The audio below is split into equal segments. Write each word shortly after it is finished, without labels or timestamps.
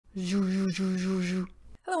Hello,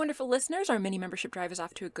 wonderful listeners. Our mini membership drive is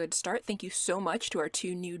off to a good start. Thank you so much to our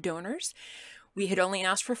 2 new donors. We had only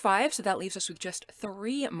asked for 5, so that leaves us with just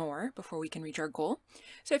 3 more before we can reach our goal.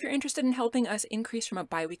 So if you're interested in helping us increase from a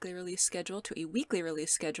bi-weekly release schedule to a weekly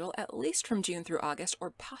release schedule, at least from June through August, or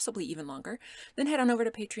possibly even longer, then head on over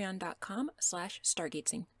to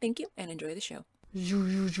patreon.com/stargatezing. Thank you, and enjoy the show. Did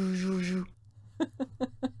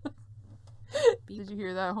you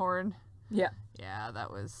hear that horn? Yeah. Yeah, that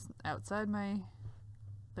was outside my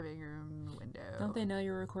living room window. Don't they know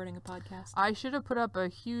you're recording a podcast? I should have put up a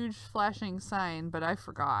huge flashing sign, but I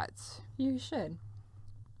forgot. You should.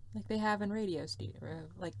 Like they have in radio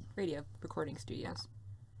recording studios. Yeah.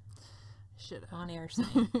 Should have. On-air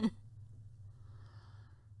sign.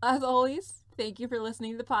 As always, thank you for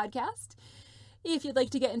listening to the podcast. If you'd like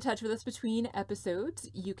to get in touch with us between episodes,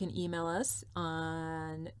 you can email us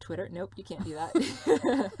on Twitter. Nope, you can't do that.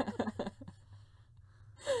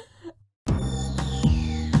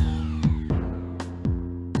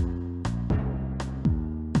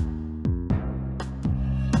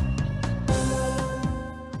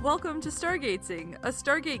 Welcome to Stargatezing, a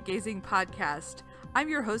Stargate gazing podcast. I'm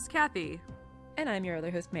your host, Kathy. And I'm your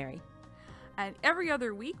other host, Mary. And every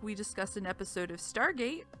other week, we discuss an episode of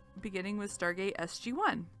Stargate, beginning with Stargate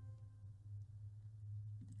SG-1.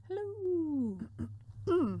 Hello.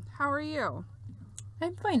 How are you?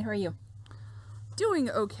 I'm fine. How are you? Doing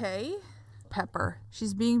okay. Pepper.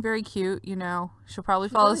 She's being very cute, you know. She'll probably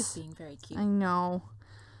fall asleep. Being very cute. I know.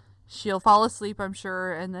 She'll fall asleep, I'm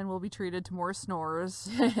sure, and then we'll be treated to more snores.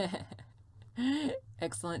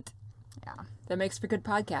 Excellent. Yeah. That makes for good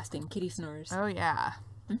podcasting. Kitty snores. Oh, yeah.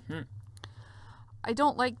 Mm-hmm. I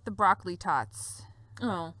don't like the broccoli tots.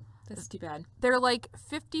 Oh, that's too bad. They're like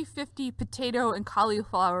 50-50 potato and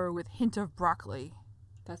cauliflower with hint of broccoli.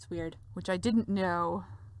 That's weird. Which I didn't know.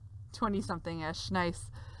 20-something-ish. Nice.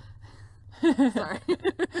 Sorry.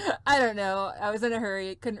 I don't know. I was in a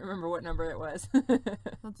hurry. Couldn't remember what number it was.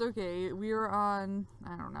 That's okay. We were on,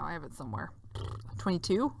 I don't know, I have it somewhere.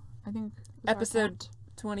 22, I think. Episode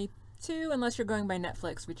 22, unless you're going by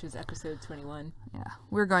Netflix, which is episode 21. Yeah,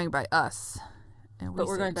 we're going by us. And but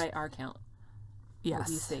we're going by our count. Yes. What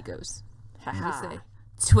we say goes. We say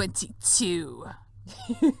 22.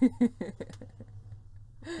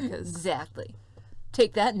 Exactly.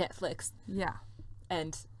 Take that, Netflix. Yeah.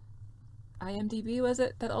 And IMDb, was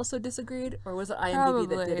it, that also disagreed? Or was it IMDb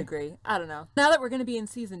Probably. that did agree? I don't know. Now that we're going to be in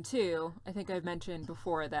season 2, I think I've mentioned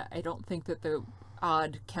before that I don't think that the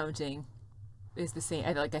odd counting is the same.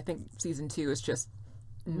 I think season 2 is just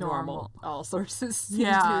normal. All sources seem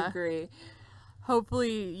to agree.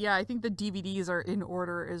 Hopefully, yeah, I think the DVDs are in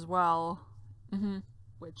order as well. Mm-hmm.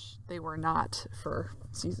 Which they were not for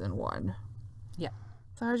season 1. Yeah.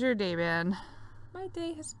 So how's your day been? My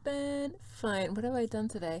day has been fine. What have I done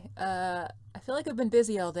today? I feel like I've been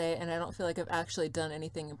busy all day, and I don't feel like I've actually done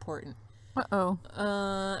anything important. Uh-oh.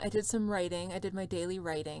 I did some writing. I did my daily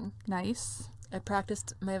writing. Nice. I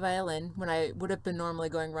practiced my violin. When I would have been normally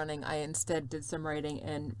going running, I instead did some writing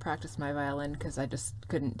and practiced my violin because I just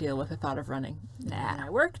couldn't deal with the thought of running. Nah. And then I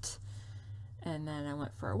worked, and then I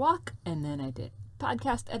went for a walk, and then I did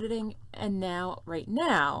podcast editing, and now, right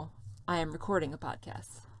now, I am recording a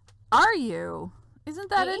podcast. Are you?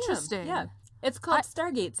 Isn't that interesting? Yeah. It's called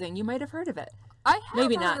Stargatezing. You might have heard of it. I have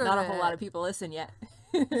Maybe heard not. of Not a it. whole lot of people listen yet.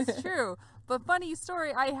 It's true. But funny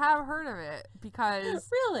story, I have heard of it because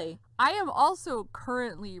Really? I am also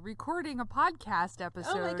currently recording a podcast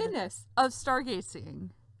episode Oh my goodness. of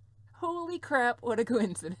Stargazing. Holy crap, what a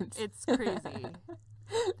coincidence. It's crazy.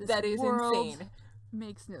 This That is world insane.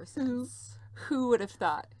 Makes no sense. Who would have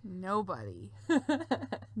thought? Nobody.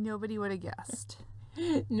 Nobody would have guessed.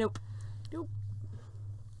 Nope. Nope.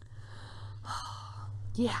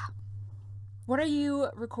 Yeah. What are you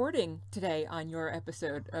recording today on your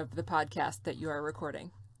episode of the podcast that you are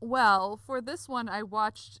recording? Well, for this one, I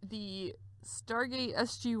watched the Stargate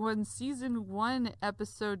SG-1 Season 1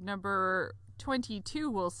 episode number 22,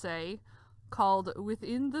 we'll say, called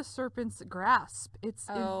Within the Serpent's Grasp. It's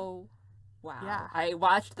wow. Yeah. I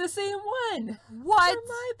watched the same one. What? For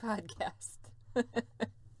my podcast.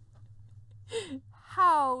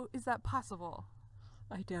 How is that possible?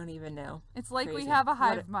 I don't even know. It's like Crazy. we have a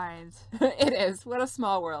hive mind. It is. What a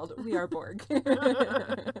small world. We are Borg.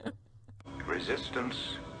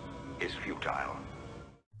 Resistance is futile.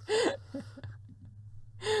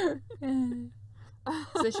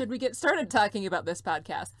 So should we get started talking about this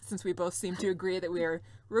podcast, since we both seem to agree that we are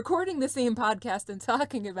recording the same podcast and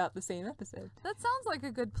talking about the same episode? That sounds like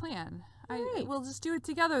a good plan. Right. We'll just do it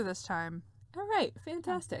together this time. All right.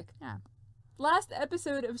 Fantastic. Yeah. Last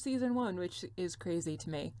episode of season 1, which is crazy to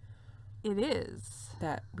me. It is.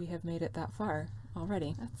 that we have made it that far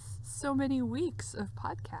already. That's so many weeks of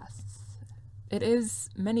podcasts. It is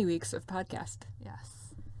many weeks of podcast.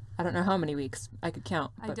 Yes. I don't know how many weeks I could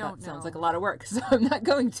count, but don't that sounds know. like a lot of work, so I'm not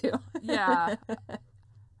going to. Yeah.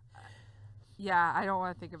 Yeah, I don't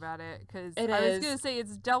want to think about it because I was going to say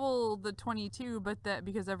it's double the 22, but that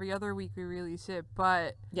because every other week we release it,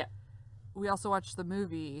 but Yeah. we also watched the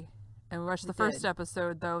movie and we watched the first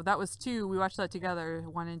episode though. That was 2. We watched that together,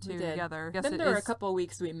 1 and 2 together. Guess Then it there were a is- couple of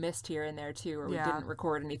weeks we missed here and there too, where we Yeah. didn't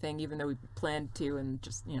record anything, even though we planned to, and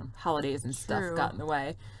just, holidays and stuff True. got in the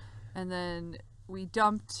way. And then we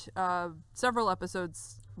dumped several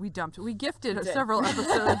episodes. We gifted We did. several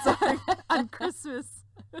episodes on Christmas.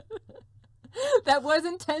 That was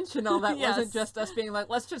intentional. That Yes. wasn't just us being like,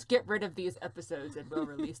 let's just get rid of these episodes and we'll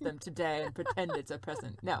release them today and pretend it's a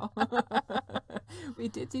present. No. We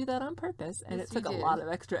did do that on purpose, and Yes, it took you a did. lot of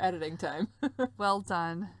extra editing time. Well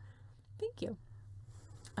done. Thank you.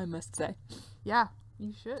 I must say, Yeah,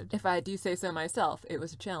 you should. if I do say so myself, it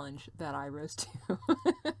was a challenge that I rose to.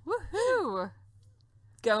 Woohoo!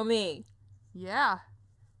 Go me. Yeah.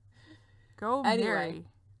 Go Anyway. Mary.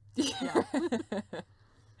 Yeah.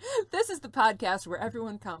 This is the podcast where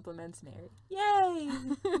everyone compliments Mary. Yay!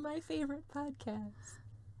 My favorite podcast.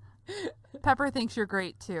 Pepper thinks you're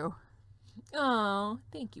great too. Oh,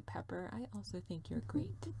 thank you, Pepper. I also think you're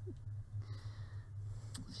great.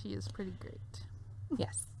 She is pretty great.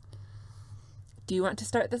 Yes. Do you want to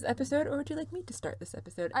start this episode, or would you like me to start this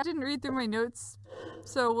episode? I didn't read through my notes,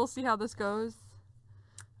 so we'll see how this goes.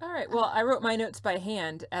 All right. Well, I wrote my notes by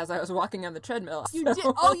hand as I was walking on the treadmill. You so did.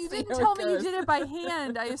 we'll Oh, you see didn't how tell it me you goes. did it by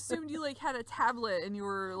hand. I assumed you had a tablet and you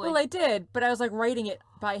were like. Well, I did, but I was writing it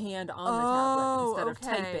by hand on the tablet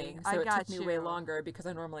instead of okay. typing. I So it got took me way you. longer because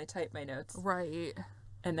I normally type my notes. Right.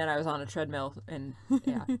 And then I was on a treadmill, and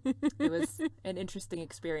yeah, it was an interesting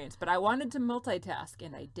experience. But I wanted to multitask,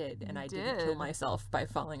 and I did, and I didn't kill did. myself by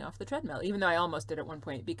falling off the treadmill, even though I almost did at one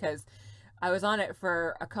point because I was on it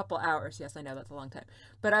for a couple hours. Yes, I know that's a long time,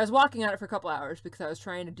 but I was walking on it for a couple hours because I was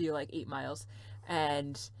trying to do like 8 miles.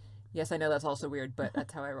 And yes, I know that's also weird, but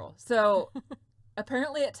that's how I roll. So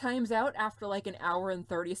apparently it times out after like an hour and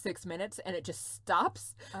 36 minutes, and it just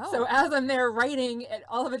stops. Oh. So as I'm there writing, it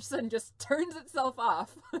all of a sudden just turns itself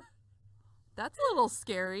off. That's a little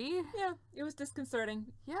scary. Yeah, it was disconcerting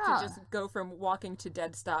Yeah. to just go from walking to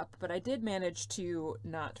dead stop, but I did manage to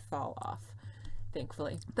not fall off,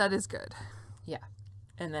 thankfully. That is good. Yeah.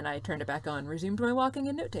 And then I turned it back on, resumed my walking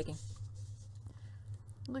and note-taking.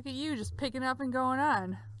 Look at you just picking up and going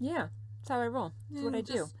on. Yeah, that's how I roll. That's what I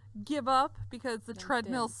do. Just give up because the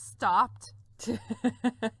treadmill did. stopped.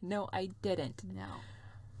 No, I didn't. No.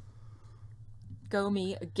 Go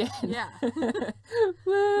me again. Yeah.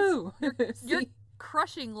 Woo! You're See,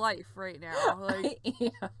 crushing life right now. Like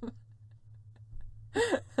I am.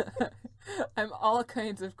 I'm all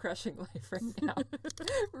kinds of crushing life right now.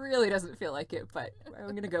 Really doesn't feel like it, but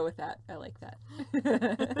I'm gonna go with that. I like that.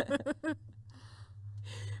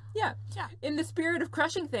 Yeah. Yeah. In the spirit of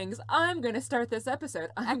crushing things, I'm gonna start this episode.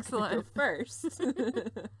 I'm Excellent. gonna go first.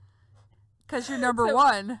 because you're number So-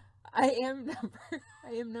 one. I am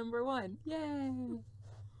number 1. Yay!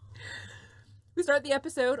 We start the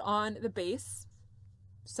episode on the base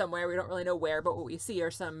somewhere. We don't really know where, but what we see are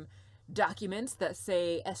some documents that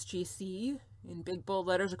say SGC in big bold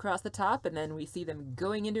letters across the top, and then we see them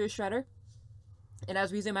going into a shredder. And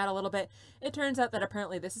as we zoom out a little bit, it turns out that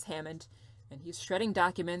apparently this is Hammond, and he's shredding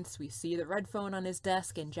documents. We see the red phone on his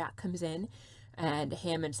desk, and Jack comes in, and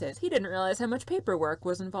Hammond says he didn't realize how much paperwork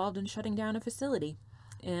was involved in shutting down a facility,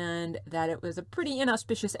 and that it was a pretty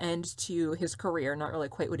inauspicious end to his career, not really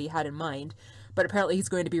quite what he had in mind, but apparently he's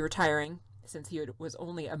going to be retiring, since he was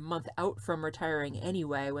only a month out from retiring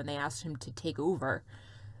anyway when they asked him to take over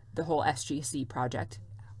the whole SGC project.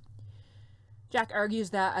 Jack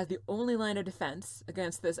argues that as the only line of defense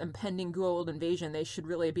against this impending Goa'uld invasion, they should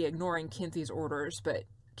really be ignoring Kinsey's orders, but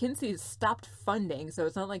Kinsey's stopped funding, so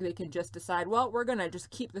it's not like they can just decide, well, we're going to just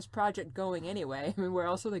keep this project going anyway. I mean, where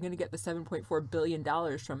else are they going to get the $7.4 billion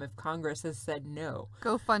from if Congress has said no?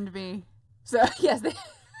 Go fund me. So, yes,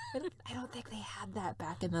 I don't think they had that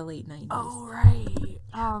back in the late 90s. Oh right.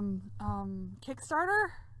 Kickstarter.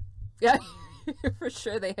 Yeah, for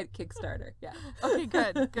sure they had Kickstarter, yeah. Okay,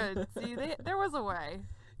 good. See, there was a way.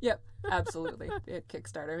 Yep, absolutely. They had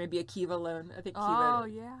Kickstarter, maybe a Kiva loan. I think Kiva. Oh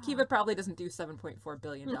yeah. Kiva probably doesn't do $7.4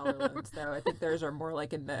 billion loans, though. I think theirs are more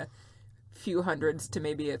like in the few hundreds to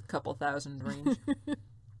maybe a couple thousand range.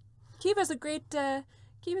 Kiva's great,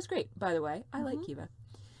 by the way. I like Kiva.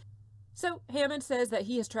 So Hammond says that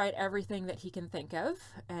he has tried everything that he can think of,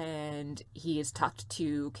 and he has talked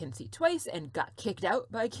to Kinsey twice and got kicked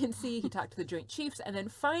out by Kinsey. He talked to the Joint Chiefs, and then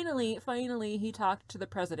finally, he talked to the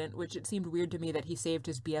president, which it seemed weird to me that he saved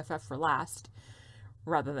his BFF for last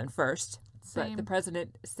rather than first. Same. But the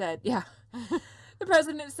president said, the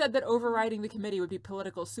president said that overriding the committee would be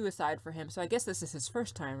political suicide for him. So I guess this is his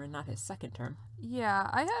first term and not his second term. Yeah,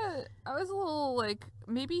 I was a little like,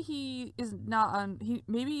 maybe he is not on,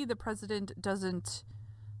 maybe the president doesn't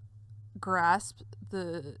grasp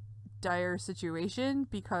the dire situation,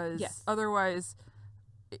 because otherwise,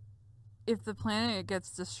 if the planet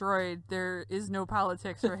gets destroyed, there is no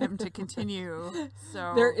politics for him to continue.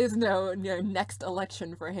 So there is no next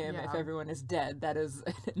election for him if everyone is dead. That is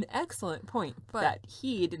an excellent point that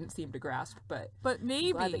he didn't seem to grasp. But maybe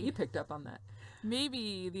I'm glad that you picked up on that.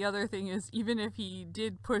 Maybe the other thing is, even if he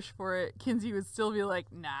did push for it, Kinsey would still be like,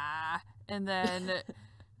 nah, and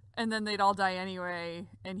then they'd all die anyway,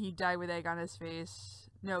 and he'd die with egg on his face.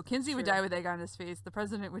 No, Kinsey would die with egg on his face. The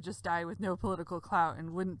president would just die with no political clout,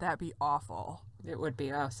 and wouldn't that be awful? It would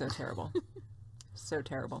be. Oh, so terrible. So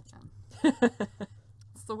terrible.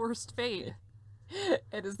 It's the worst fate.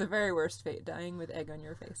 It is the very worst fate, dying with egg on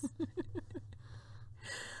your face.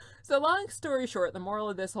 So long story short, the moral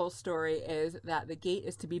of this whole story is that the gate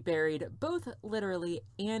is to be buried both literally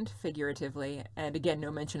and figuratively. And again,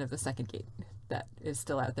 no mention of the second gate that is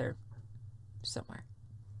still out there somewhere.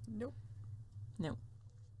 Nope. No.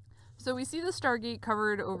 So we see the Stargate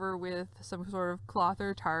covered over with some sort of cloth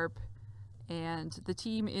or tarp, and the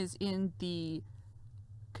team is in the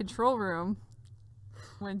control room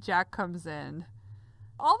when Jack comes in.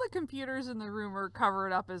 All the computers in the room are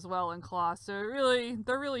covered up as well in cloth, so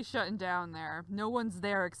they're really shutting down there. No one's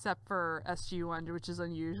there except for SG-1, which is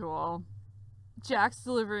unusual. Jack's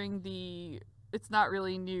delivering it's not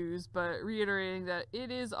really news, but reiterating that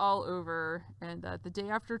it is all over, and that the day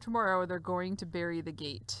after tomorrow they're going to bury the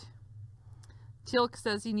gate. Teal'c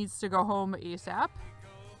says he needs to go home ASAP.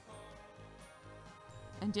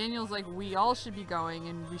 And Daniel's like, we all should be going,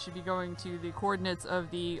 and we should be going to the coordinates of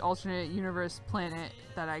the alternate universe planet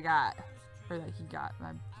that I got. Or that he got.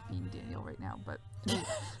 I'm being Daniel right now, but...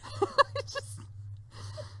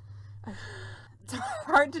 It's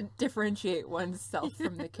hard to differentiate oneself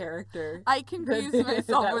from the character. I confuse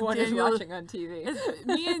myself that with one Daniel. is watching on TV.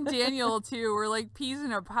 Me and Daniel too. We're like peas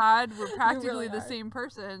in a pod. We're practically really the are. same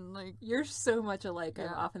person. Like, You're so much alike. Yeah.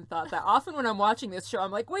 I've often thought that. Often when I'm watching this show,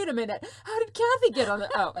 I'm like, wait a minute, how did Kathy get on the...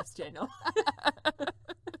 Oh, it's Daniel.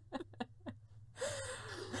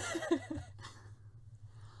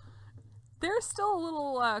 there's still a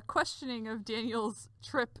little questioning of Daniel's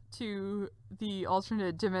trip to the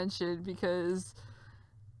alternate dimension, because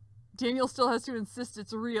Daniel still has to insist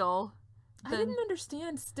it's real. I didn't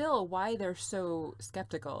understand still why they're so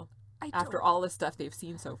skeptical I after all the stuff they've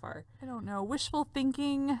seen so far. I don't know. Wishful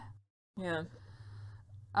thinking. Yeah.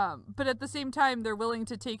 But at the same time, they're willing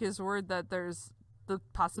to take his word that there's the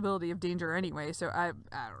possibility of danger anyway, so I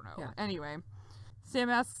don't know. Yeah. Anyway, Sam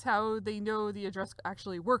asks how they know the address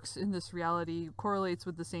actually works in this reality, correlates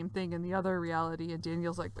with the same thing in the other reality, and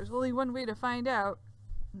Daniel's like, there's only one way to find out.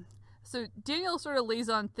 So Daniel sort of lays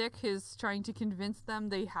on thick his trying to convince them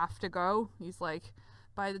they have to go. He's like,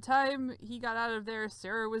 by the time he got out of there,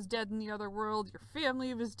 Sarah was dead in the other world, your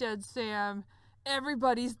family was dead, Sam,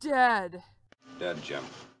 everybody's dead. Dead, Jim.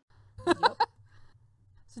 Yep.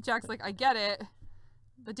 So Jack's like, I get it.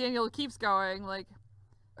 But Daniel keeps going, like,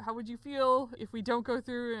 how would you feel if we don't go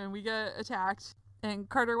through and we get attacked? And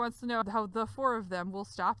Carter wants to know how the four of them will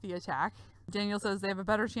stop the attack. Daniel says they have a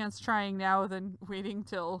better chance trying now than waiting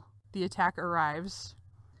till the attack arrives.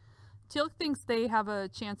 Teal'c thinks they have a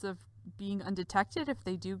chance of being undetected if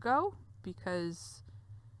they do go, because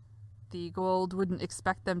the Gold wouldn't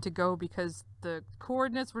expect them to go because the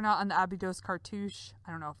coordinates were not on the Abydos cartouche.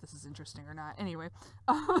 I don't know if this is interesting or not. Anyway.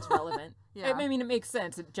 It's relevant. Yeah. I mean, it makes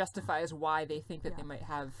sense. It justifies why they think that they might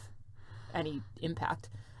have any impact.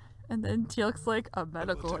 And then Teal'c's like, a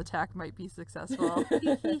medical attack might be successful.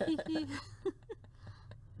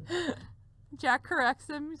 Jack corrects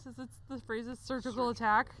him. He says the phrase is surgical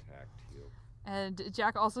attack. And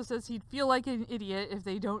Jack also says he'd feel like an idiot if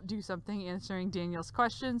they don't do something answering Daniel's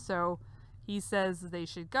question, so he says they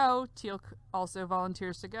should go. Teal'c also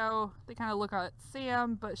volunteers to go. They kind of look at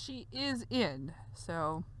Sam, but she is in,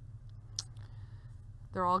 so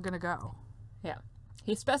they're all gonna go. Yeah.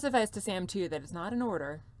 He specifies to Sam, too, that it's not an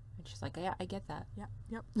order. And she's like, yeah, I get that.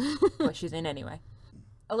 Yep. But she's in anyway.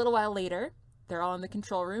 A little while later, they're all in the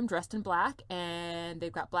control room dressed in black, and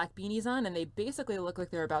they've got black beanies on, and they basically look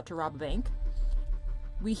like they're about to rob a bank.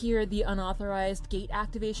 We hear the unauthorized gate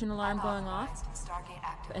activation alarm going off,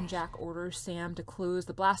 and Jack orders Sam to close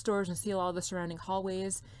the blast doors and seal all the surrounding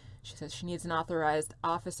hallways. She says she needs an authorized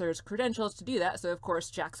officer's credentials to do that, so of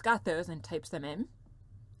course Jack's got those and types them in.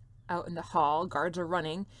 Out in the hall, guards are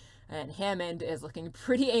running, and Hammond is looking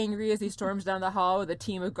pretty angry as he storms down the hall with a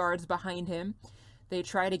team of guards behind him. They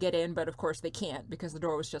try to get in, but of course they can't because the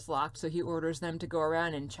door was just locked, so he orders them to go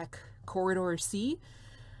around and check Corridor C.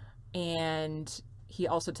 And he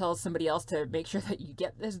also tells somebody else to make sure that you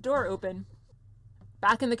get this door open.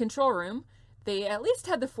 Back in the control room, they at least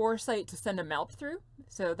had the foresight to send a MALP through,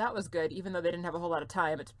 so that was good. Even though they didn't have a whole lot of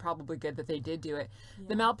time, it's probably good that they did do it. Yeah.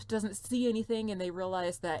 The MALP doesn't see anything, and they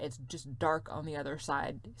realize that it's just dark on the other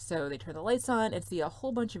side. So they turn the lights on and see a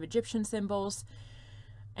whole bunch of Egyptian symbols.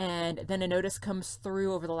 And then a notice comes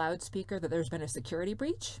through over the loudspeaker that there's been a security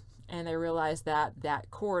breach. And they realize that that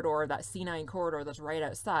corridor, that C9 corridor that's right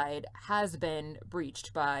outside, has been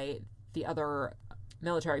breached by the other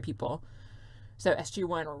military people. So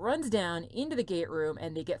SG-1 runs down into the gate room,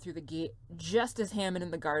 and they get through the gate just as Hammond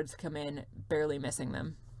and the guards come in, barely missing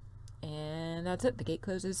them. And that's it. The gate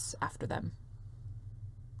closes after them.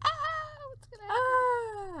 What's gonna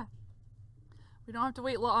happen? We don't have to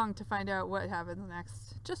wait long to find out what happens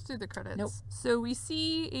next. Just through the credits. Nope. So we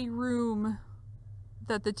see a room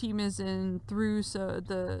that the team is in through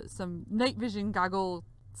some night vision goggle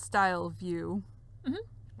style view. Mm-hmm.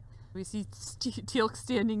 We see Teal'c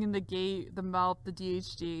standing in the gate, the MALP, the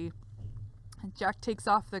DHD. And Jack takes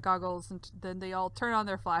off the goggles, and then they all turn on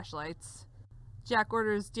their flashlights. Jack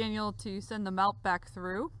orders Daniel to send the MALP back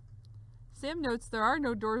through. Sam notes there are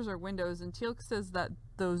no doors or windows, and Teal'c says that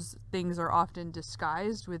those things are often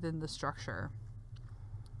disguised within the structure.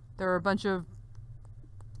 There are a bunch of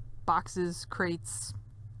boxes, crates,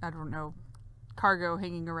 I don't know, cargo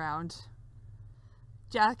hanging around.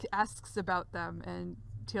 Jack asks about them, and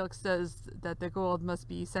Teal'c says that the gold must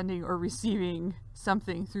be sending or receiving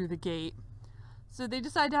something through the gate. So they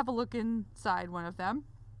decide to have a look inside one of them.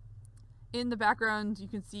 In the background, you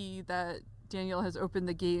can see that Daniel has opened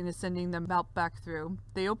the gate and is sending the MALP back through.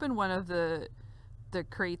 They open one of the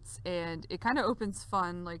crates, and it kind of opens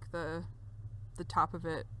fun, like the top of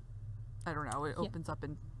it. I don't know. It opens up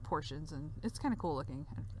in portions, and it's kind of cool looking.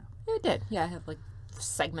 I don't know. It did. Yeah, I have like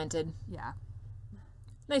segmented. Yeah.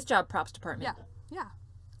 Nice job, props department. Yeah.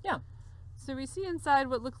 Yeah. So we see inside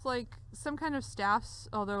what looks like some kind of staffs,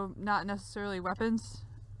 although not necessarily weapons.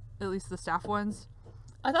 At least the staff ones.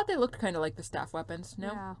 I thought they looked kind of like the staff weapons. No?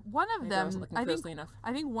 Yeah. One of Maybe them, I wasn't looking closely enough.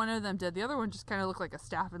 I think one of them did. The other one just kind of looked like a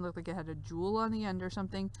staff and looked like it had a jewel on the end or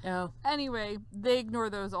something. Oh. Anyway, they ignore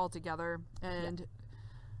those altogether, and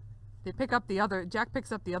they pick up the other. Jack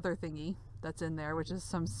picks up the other thingy that's in there, which is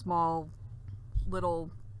some small little.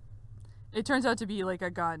 It turns out to be like a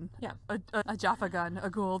gun. Yeah. A Jaffa gun, a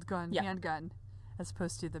gold gun, handgun, as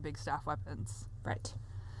opposed to the big staff weapons. Right.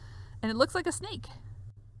 And it looks like a snake.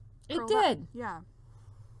 It did. Yeah.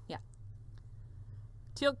 Yeah.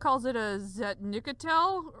 Teal'c calls it a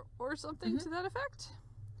Zetnicatel or something to that effect.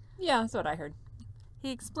 Yeah, that's what I heard.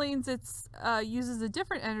 He explains it's uses a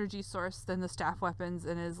different energy source than the staff weapons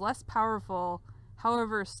and is less powerful,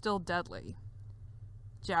 however still deadly.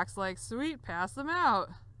 Jack's like, sweet, pass them out.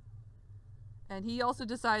 And he also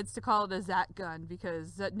decides to call it a Zat gun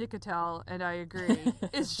because Zetnicatel, and I agree,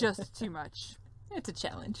 is just too much. It's a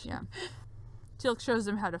challenge. Yeah. Teal'c shows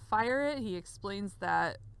him how to fire it. He explains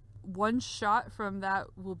that one shot from that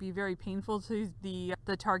will be very painful to the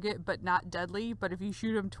target, but not deadly. But if you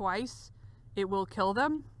shoot him twice, it will kill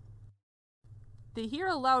them. They hear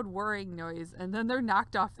a loud whirring noise, and then they're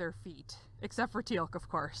knocked off their feet. Except for Teal'c, of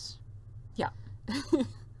course. Yeah.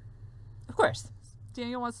 Of course.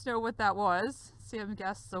 Daniel wants to know what that was. Sam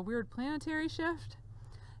guesses a weird planetary shift.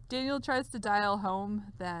 Daniel tries to dial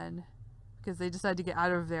home then, because they decide to get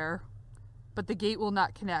out of there. But the gate will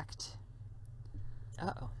not connect.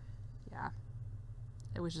 Uh-oh. Yeah.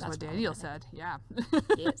 It was just what Daniel said. Yeah.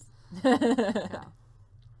 Yes. Yeah.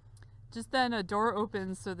 Just then a door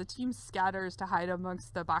opens, so the team scatters to hide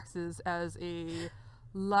amongst the boxes as a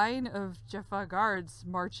line of Jaffa guards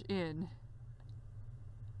march in.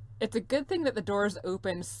 It's a good thing that the doors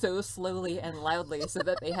opened so slowly and loudly so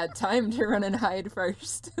that they had time to run and hide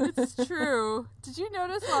first. It's true. Did you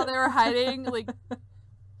notice while they were hiding, like,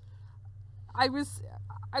 I was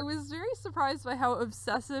very surprised by how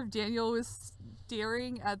obsessive Daniel was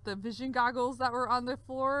staring at the vision goggles that were on the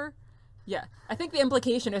floor. Yeah. I think the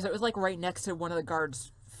implication is it was like right next to one of the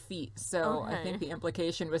guards' feet. So Okay. I think the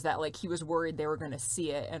implication was that like he was worried they were going to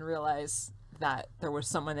see it and realize that there was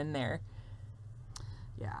someone in there.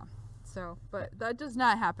 Yeah. So, but that does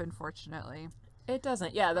not happen, fortunately. It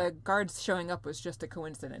doesn't. Yeah, the guards showing up was just a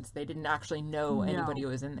coincidence. They didn't actually know anybody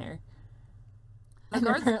was in there. And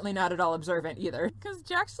they're apparently not at all observant either. Because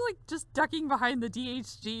Jack's like just ducking behind the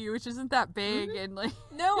DHG, which isn't that big, and like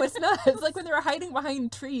no, it's not. It's like when they were hiding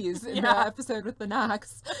behind trees in the episode with the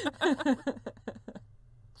Knox.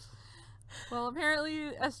 Well,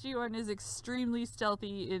 apparently SG-1 is extremely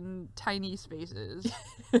stealthy in tiny spaces.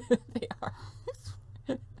 They are.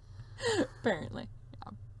 Apparently.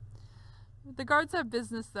 Yeah. The guards have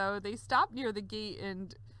business though. They stop near the gate,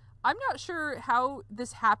 and I'm not sure how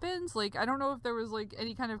this happens. Like, I don't know if there was like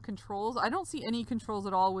any kind of controls. I don't see any controls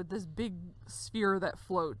at all with this big sphere that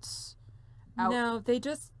floats out. No, they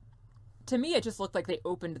just, to me, it just looked like they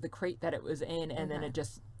opened the crate that it was in, and then it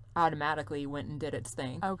just automatically went and did its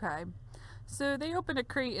thing. Okay. So they open a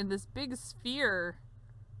crate, and this big sphere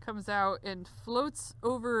comes out and floats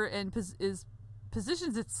over and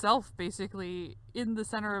positions itself basically in the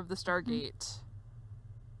center of the Stargate.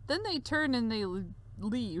 Then they turn and they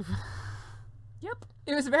leave. Yep.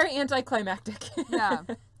 It was very anticlimactic. Yeah.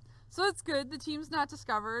 So it's good. The team's not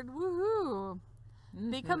discovered. Woohoo.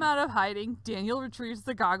 They come out of hiding. Daniel retrieves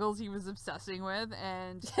the goggles he was obsessing with,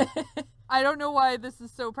 and I don't know why this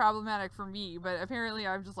is so problematic for me, but apparently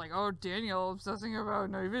I'm just like, oh, Daniel obsessing about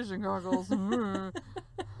night vision goggles. So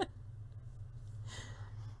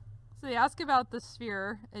they ask about the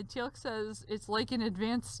sphere, and Teal'c says it's like an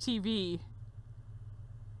advanced TV.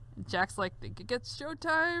 And Jack's like, think it gets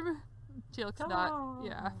showtime? Teal'c's not.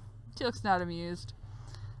 Yeah. Teal'c's not amused.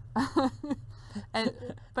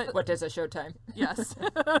 But what does a showtime? Yes.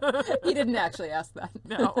 He didn't actually ask that.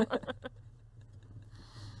 No.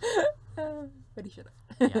 But he should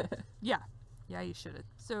have. Yeah, he should have.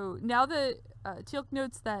 So now that Teal'c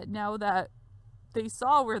notes that now that they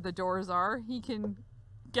saw where the doors are, he can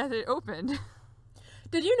get it opened.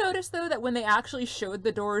 Did you notice, though, that when they actually showed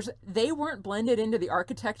the doors, they weren't blended into the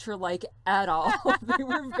architecture, like, at all? They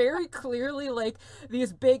were very clearly, like,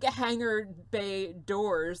 these big hangar bay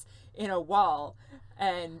doors in a wall.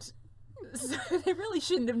 And so they really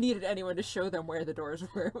shouldn't have needed anyone to show them where the doors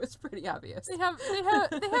were. It was pretty obvious. They have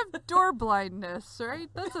door blindness, right?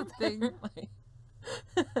 That's a thing. Apparently.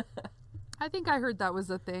 I think I heard that was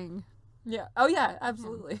a thing. Yeah. Oh, yeah,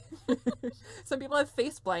 absolutely. Some people have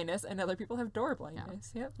face blindness and other people have door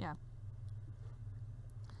blindness. Yeah. Yep. Yeah.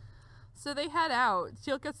 So they head out.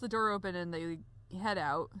 Teal'c gets the door open and they head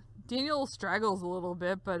out. Daniel straggles a little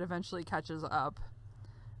bit, but eventually catches up.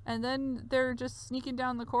 And then they're just sneaking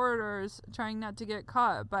down the corridors, trying not to get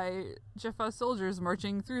caught by Jaffa soldiers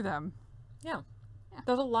marching through them. Yeah.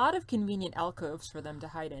 There's a lot of convenient alcoves for them to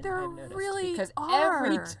hide in, There I've noticed. really because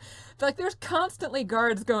are. There's constantly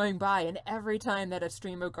guards going by, and every time that a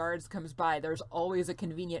stream of guards comes by, there's always a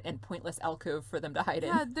convenient and pointless alcove for them to hide in.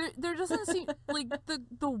 Yeah, there doesn't seem like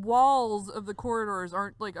the walls of the corridors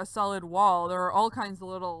aren't like a solid wall. There are all kinds of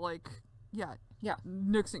little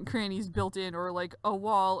nooks and crannies built in, or like a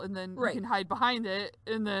wall, and then you can hide behind it,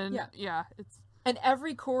 and then it's. And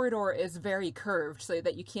every corridor is very curved so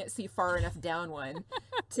that you can't see far enough down one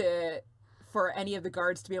for any of the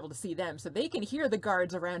guards to be able to see them. So they can hear the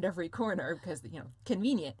guards around every corner because,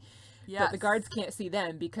 convenient. Yes. But the guards can't see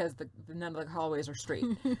them because none of the hallways are straight.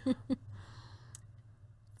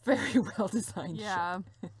 Very well designed. Yeah.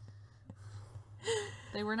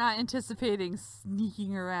 They were not anticipating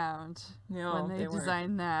sneaking around when they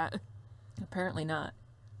designed that. Apparently not.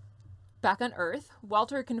 Back on Earth,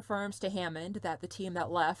 Walter confirms to Hammond that the team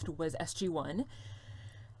that left was SG-1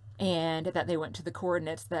 and that they went to the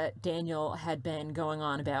coordinates that Daniel had been going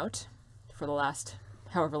on about for the last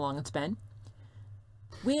however long it's been.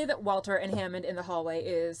 With Walter and Hammond in the hallway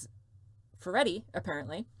is Ferretti,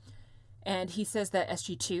 apparently, and he says that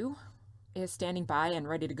SG-2 is standing by and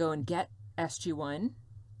ready to go and get SG-1.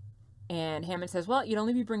 And Hammond says, well, you'd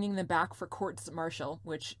only be bringing them back for courts-martial,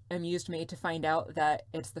 which amused me to find out that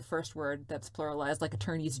it's the first word that's pluralized, like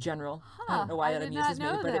attorneys general. I don't know why that amuses me,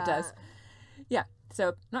 but it does. Yeah,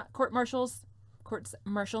 so not court-martials,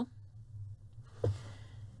 courts-martial.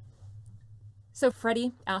 So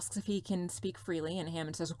Freddie asks if he can speak freely, and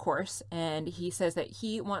Hammond says, of course. And he says that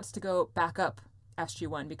he wants to go back up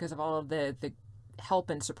SG-1 because of all of the help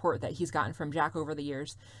and support that he's gotten from Jack over the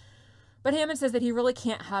years. But Hammond says that he really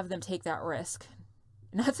can't have them take that risk.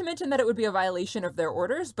 Not to mention that it would be a violation of their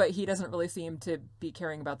orders, but he doesn't really seem to be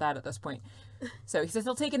caring about that at this point. So he says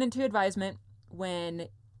he'll take it into advisement when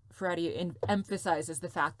Ferretti emphasizes the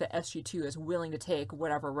fact that SG-2 is willing to take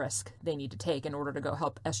whatever risk they need to take in order to go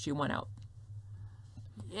help SG-1 out.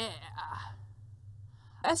 Yeah.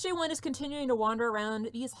 SG-1 is continuing to wander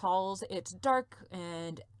around these halls. It's dark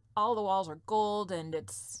and all the walls are gold and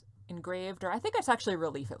it's engraved, or I think it's actually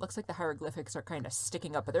relief. It looks like the hieroglyphics are kind of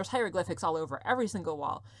sticking up, but there's hieroglyphics all over every single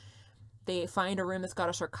wall. They find a room that's got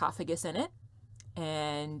a sarcophagus in it,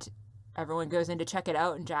 and everyone goes in to check it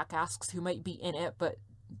out, and Jack asks who might be in it, but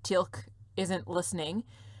Teal'c isn't listening.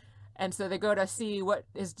 And so they go to see what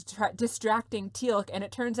is distracting Teal'c, and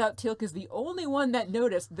it turns out Teal'c is the only one that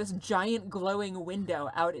noticed this giant glowing window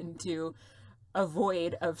out into a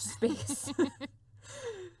void of space.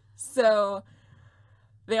 So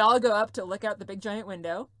they all go up to look out the big giant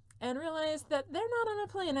window and realize that they're not on a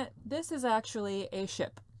planet. This is actually a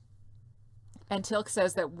ship. And Teal'c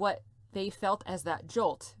says that what they felt as that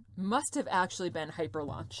jolt must have actually been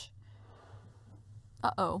hyperlaunch.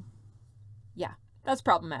 Uh-oh. Yeah, that's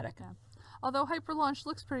problematic. Yeah. Although hyperlaunch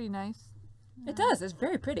looks pretty nice. It does. It's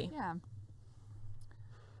very pretty. Yeah.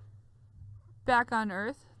 Back on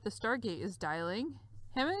Earth, the Stargate is dialing.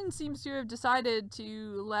 Hammond seems to have decided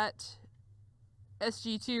to let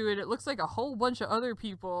SG-2, and it looks like a whole bunch of other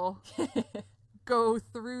people, go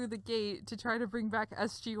through the gate to try to bring back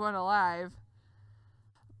SG-1 alive.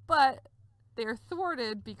 But they're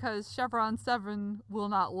thwarted because Chevron 7 will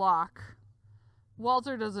not lock.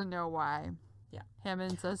 Walter doesn't know why. Yeah.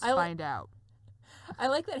 Hammond says find out. I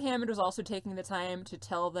like that Hammond was also taking the time to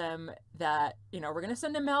tell them that, we're going to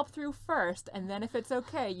send a Malp through first, and then if it's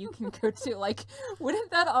okay, you can go to,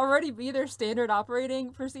 wouldn't that already be their standard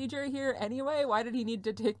operating procedure here anyway? Why did he need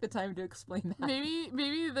to take the time to explain that?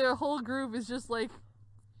 Maybe the whole group is just,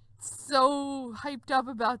 so hyped up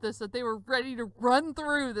about this that they were ready to run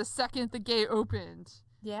through the second the gate opened.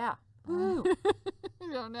 Yeah. Woo.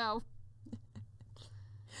 I don't know.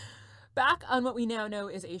 Back on what we now know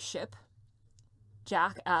is a ship.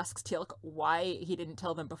 Jack asks Teal'c why he didn't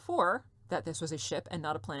tell them before that this was a ship and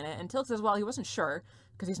not a planet. And Teal'c says, well, he wasn't sure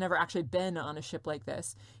because he's never actually been on a ship like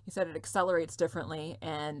this. He said it accelerates differently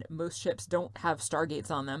and most ships don't have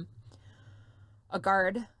stargates on them. A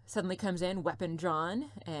guard suddenly comes in, weapon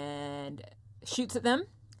drawn, and shoots at them.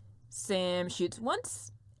 Sam shoots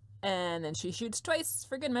once, and then she shoots twice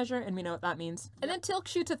for good measure, and we know what that means. And then Teal'c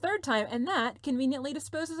shoots a third time, and that conveniently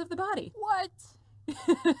disposes of the body.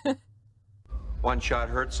 What? One shot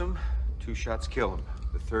hurts him, 2 shots kill him.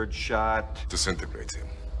 The third shot disintegrates him.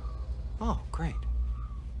 Oh, great.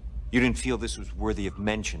 You didn't feel this was worthy of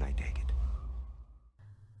mention, I take it.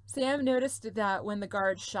 Sam noticed that when the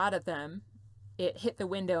guard shot at them, it hit the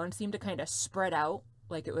window and seemed to kind of spread out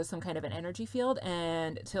like it was some kind of an energy field,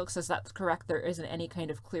 and Teal'c says that's correct. There isn't any kind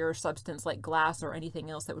of clear substance like glass or anything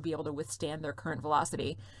else that would be able to withstand their current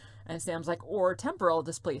velocity. And Sam's like, or temporal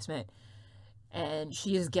displacement. And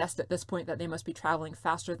she has guessed at this point that they must be traveling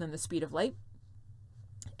faster than the speed of light.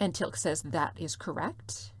 And Teal'c says that is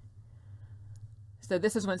correct. So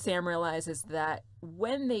this is when Sam realizes that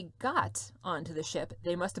when they got onto the ship,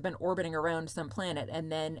 they must have been orbiting around some planet, and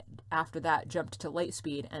then after that jumped to light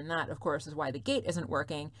speed. And that, of course, is why the gate isn't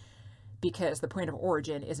working, because the point of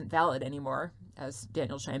origin isn't valid anymore, as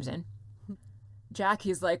Daniel chimes in. Jack,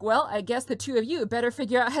 he's like, well, I guess the two of you better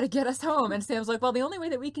figure out how to get us home. And Sam's like, well, the only way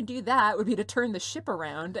that we can do that would be to turn the ship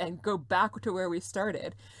around and go back to where we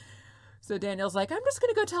started. So Daniel's like, I'm just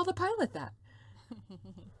going to go tell the pilot that.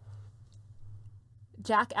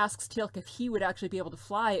 Jack asks Teal'c if he would actually be able to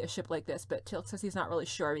fly a ship like this, but Teal'c says he's not really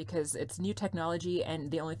sure because it's new technology and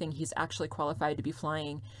the only thing he's actually qualified to be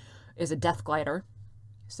flying is a death glider.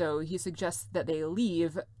 So he suggests that they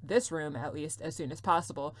leave this room, at least, as soon as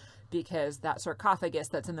possible, because that sarcophagus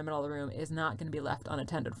that's in the middle of the room is not going to be left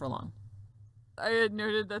unattended for long. I had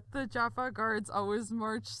noted that the Jaffa guards always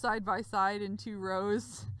march side by side in 2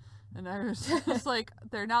 rows, and I was just like,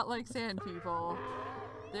 they're not like sand people.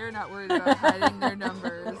 They're not worried about hiding their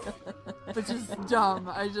numbers, which is dumb.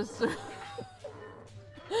 It's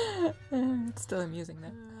still amusing,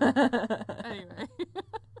 though. Anyway.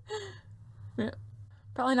 Yeah.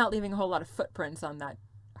 Probably not leaving a whole lot of footprints on that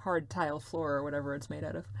hard tile floor or whatever it's made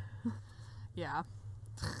out of. Yeah.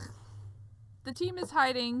 The team is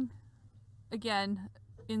hiding, again,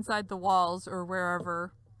 inside the walls or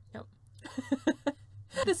wherever. Yep.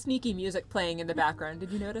 The sneaky music playing in the background.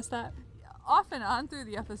 Did you notice that? Off and on through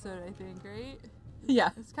the episode, I think, right? Yeah.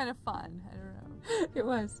 It's kind of fun. I don't know. It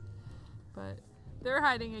was. But they're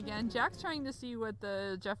hiding again. Jack's trying to see what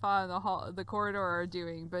the Jaffa and the corridor are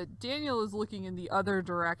doing, but Daniel is looking in the other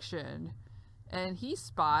direction, and he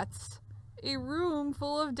spots a room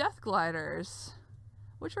full of death gliders,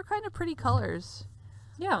 which are kind of pretty colors.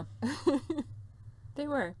 Yeah. They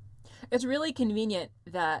were. It's really convenient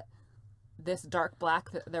that this dark black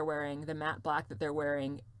that they're wearing, the matte black that they're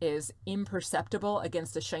wearing, is imperceptible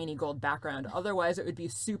against a shiny gold background. Otherwise, it would be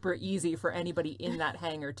super easy for anybody in that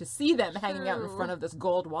hangar to see them hanging out in front of this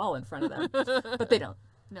gold wall in front of them. But they don't.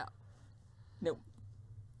 No. Nope.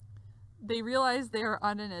 They realize they are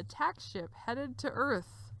on an attack ship headed to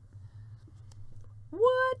Earth.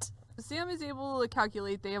 What? Sam is able to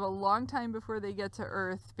calculate they have a long time before they get to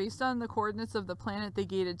Earth based on the coordinates of the planet they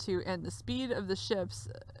gated to and the speed of the ship,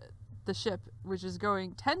 which is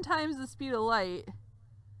going 10 times the speed of light.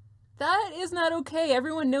 That is not okay.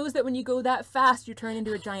 Everyone knows that when you go that fast, you turn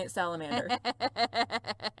into a giant salamander.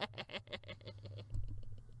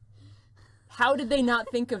 How did they not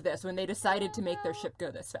think of this when they decided to make their ship go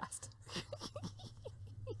this fast?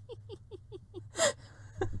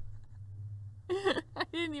 I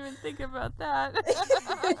didn't even think about that.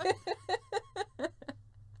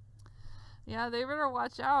 Yeah, they better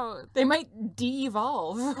watch out. They might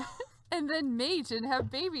de-evolve. And then mate and have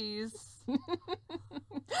babies.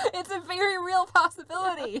 It's a very real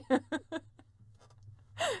possibility.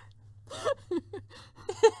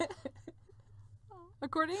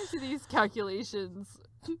 According to these calculations,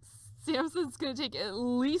 Samson's going to take at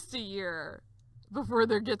least a year before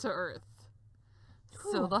they get to Earth.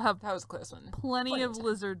 So they'll have That was a close one. plenty of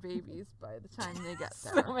lizard babies by the time they get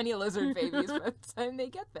there. So many lizard babies by the time they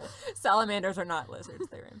get there. Salamanders are not lizards,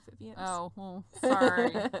 they're amphibians. Oh, well,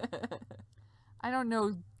 sorry. I don't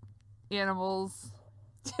know animals.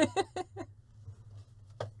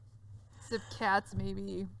 Except cats,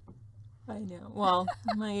 maybe. I know. Well,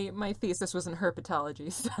 my thesis was in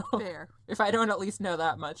herpetology, so Fair. if I don't at least know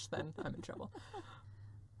that much, then I'm in trouble.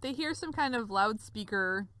 They hear some kind of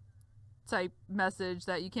loudspeaker type message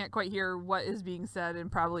that you can't quite hear what is being said, and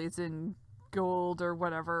probably it's in gold or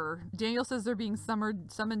whatever. Daniel says they're being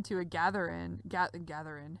summoned to a gathering. Yeah, a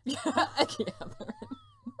gathering.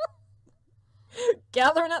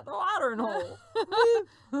 Gathering at the watering hole.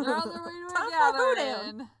 They're on their way to a Time for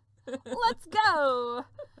gathering. Let's go.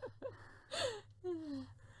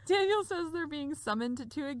 Daniel says they're being summoned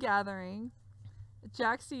to a gathering.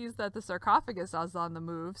 Jack sees that the sarcophagus is on the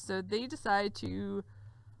move, so they decide to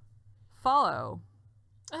follow.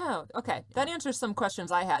 Oh, okay. That answers some questions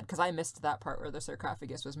I had, because I missed that part where the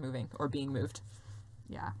sarcophagus was moving, or being moved.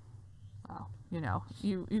 Yeah. Well, you know,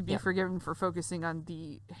 you'd be forgiven for focusing on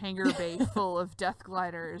the hangar bay full of death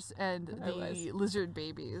gliders and the lizard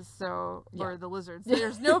babies. So, or the lizards.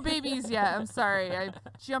 There's no babies yet. I'm sorry. I'm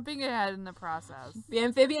jumping ahead in the process. The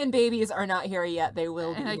amphibian babies are not here yet. They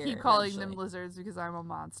will be And I here keep calling them eventually. lizards because I'm a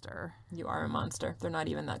monster. You are a monster. They're not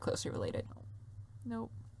even that closely related.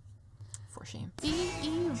 Nope. For shame.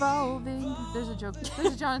 De-evolving. There's a joke.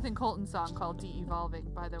 There's a Jonathan Colton song called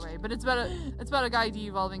De-evolving, by the way. But it's about a guy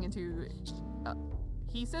de-evolving into...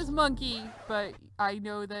 he says monkey, but I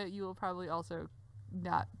know that you will probably also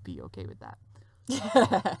not be okay with that.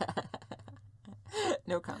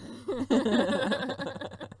 No comment.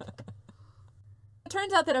 It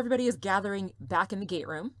turns out that everybody is gathering back in the gate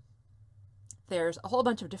room. There's a whole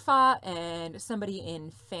bunch of Jaffa and somebody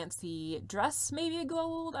in fancy dress, maybe a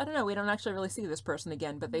gold. I don't know. We don't actually really see this person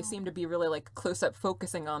again, but they seem to be really like close up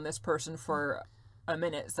focusing on this person for a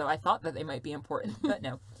minute. So I thought that they might be important, but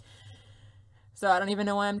no. So I don't even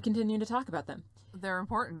know why I'm continuing to talk about them. They're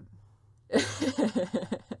important.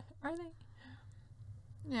 Are they?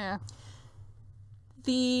 Yeah.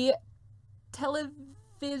 The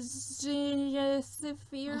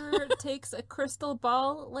sphere takes a crystal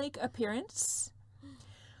ball-like appearance,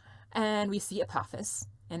 and we see Apophis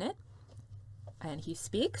in it. And he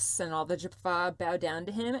speaks, and all the Jaffa bow down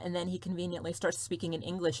to him, and then he conveniently starts speaking in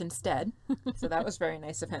English instead. So that was very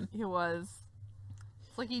nice of him. He was.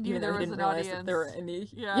 It's like he knew Even there though he was didn't an realize audience. that there were any.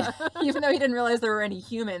 Yeah. Even though he didn't realize there were any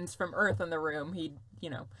humans from Earth in the room, he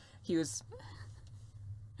was.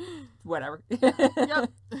 Whatever.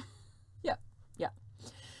 Yep. Yeah.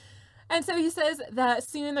 And so he says that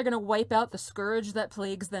soon they're going to wipe out the scourge that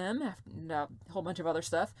plagues them, and a whole bunch of other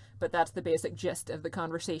stuff, but that's the basic gist of the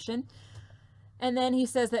conversation. And then he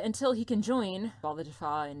says that until he can join all the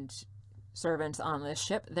Jaffa and servants on this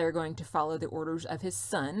ship, they're going to follow the orders of his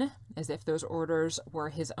son, as if those orders were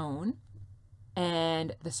his own.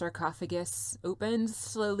 And the sarcophagus opens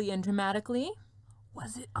slowly and dramatically.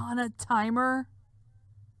 Was it on a timer?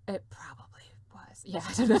 It probably was. Yeah,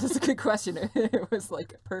 that's a good question. It was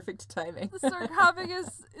like perfect timing. The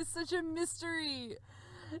sarcophagus is such a mystery.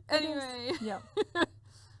 Anyway. Yeah.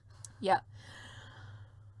 Yeah.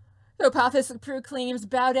 So Apophis proclaims,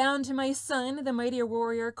 "Bow down to my son, the mighty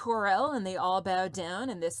warrior Korel," and they all bow down,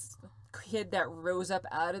 and this kid that rose up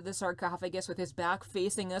out of the sarcophagus with his back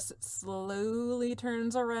facing us slowly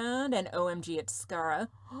turns around, and OMG, it's Skara,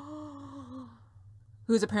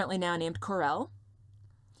 who's apparently now named Korel.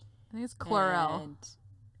 I think it's Chlorel. And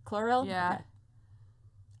Chlorel? Yeah. Okay.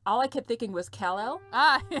 all I kept thinking was Kal-El.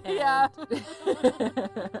 Ah, yeah.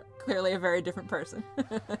 Clearly a very different person.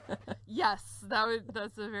 Yes,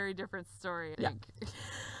 that's a very different story, I think.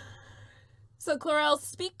 So Chlorel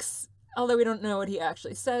speaks, although we don't know what he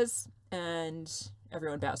actually says, and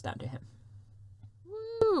everyone bows down to him.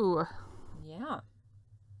 Woo! Yeah.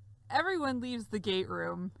 Everyone leaves the gate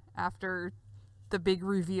room after the big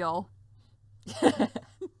reveal.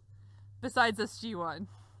 Besides SG-1.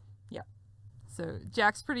 Yeah. So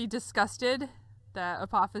Jack's pretty disgusted that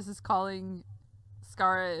Apophis is calling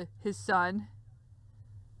Skara his son.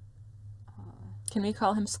 Can we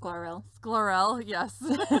call him Sklarel? Sklarel, yes,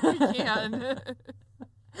 we can.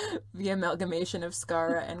 The amalgamation of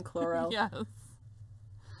Skara and Chlorel. Yes.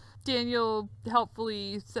 Daniel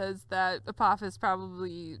helpfully says that Apophis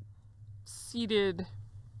probably seeded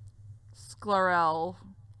Sklarel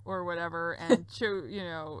or whatever, and it's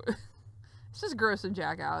just gross and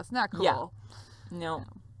Jack out. It's not cool. Yeah. No.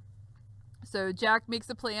 So Jack makes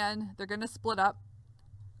a plan. They're gonna split up.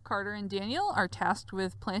 Carter and Daniel are tasked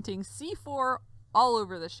with planting C4 all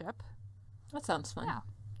over the ship. That sounds fun. Yeah.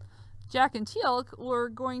 Jack and Teal'c were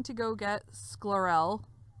going to go get Sklarel.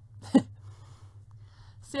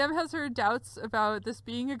 Sam has her doubts about this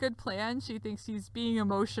being a good plan. She thinks he's being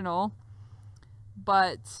emotional.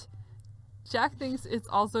 But Jack thinks it's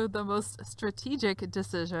also the most strategic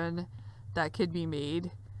decision that could be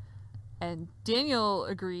made. And Daniel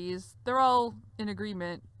agrees. They're all in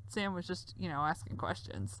agreement. Sam was just, asking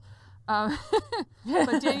questions. But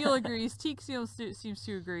Daniel agrees. Teal'c seems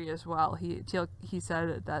to agree as well. He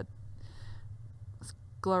said that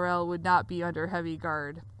Sklarel would not be under heavy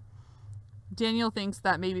guard. Daniel thinks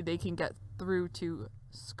that maybe they can get through to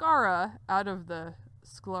Skara out of the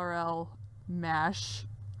Sklarel mash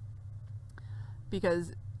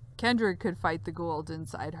because Kendrick could fight the Gould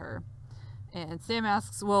inside her. And Sam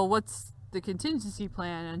asks, well, what's the contingency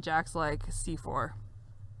plan? And Jack's like, C4.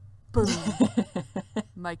 Boom.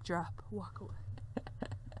 Mic drop. Walk away.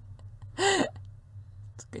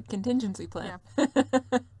 It's a good contingency plan. Yeah.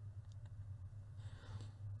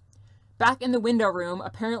 Back in the window room,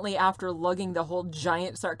 apparently after lugging the whole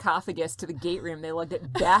giant sarcophagus to the gate room, they lugged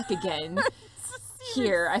it back again.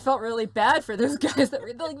 Here, I felt really bad for those guys that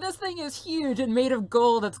were like, this thing is huge and made of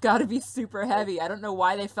gold. It's got to be super heavy. I don't know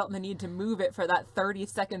why they felt the need to move it for that 30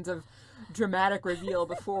 seconds of dramatic reveal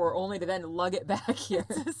before, only to then lug it back here.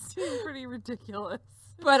 It seemed pretty ridiculous.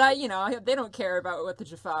 But they don't care about what the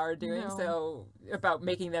Jaffa are doing, No. so about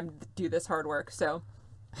making them do this hard work. So,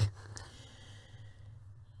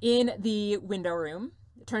 in the window room,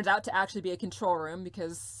 it turns out to actually be a control room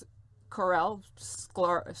because Sklarel,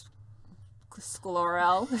 Skara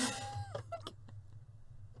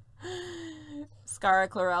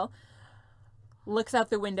Chlorel looks out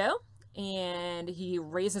the window and he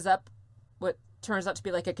raises up what turns out to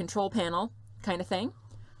be like a control panel kind of thing.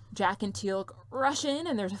 Jack and Teal'c rush in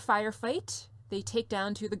and there's a firefight. They take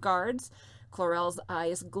down two of the guards. Chlorel's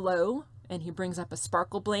eyes glow and he brings up a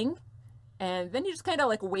sparkle bling. And then he just kind of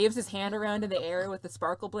like waves his hand around in the air with the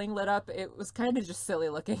sparkle bling lit up. It was kind of just silly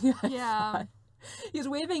looking. Yeah. He's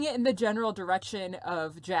waving it in the general direction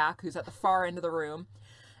of Jack, who's at the far end of the room.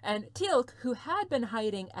 And Teal'c, who had been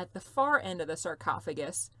hiding at the far end of the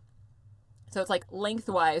sarcophagus, so it's like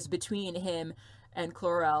lengthwise between him and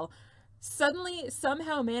Chlorel, suddenly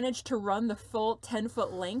somehow managed to run the full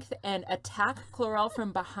 10-foot length and attack Chlorel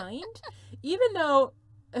from behind, even though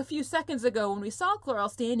a few seconds ago when we saw Chlorel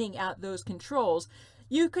standing at those controls,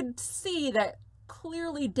 you could see that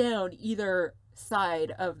clearly down either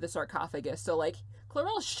side of the sarcophagus. So like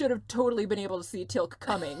Chlorel should have totally been able to see Teal'c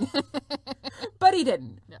coming, but he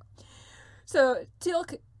didn't. No. So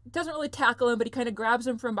Teal'c doesn't really tackle him, but he kind of grabs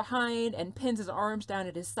him from behind and pins his arms down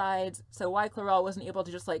at his sides. So why Chlorel wasn't able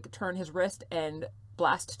to just like turn his wrist and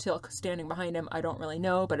blast Teal'c standing behind him, I don't really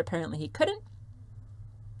know, but apparently he couldn't.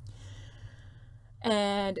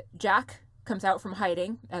 And Jack comes out from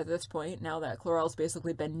hiding at this point, now that Chlorel's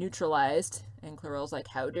basically been neutralized. And Chlorel's like,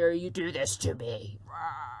 how dare you do this to me?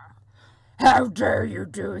 How dare you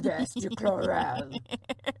do this to Chlorel?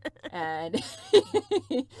 And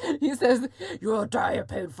he says, you will die a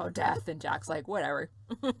painful death. And Jack's like, whatever.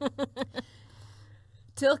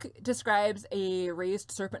 Teal'c describes a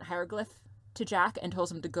raised serpent hieroglyph to Jack and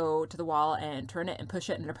tells him to go to the wall and turn it and push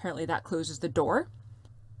it. And apparently that closes the door.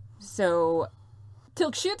 So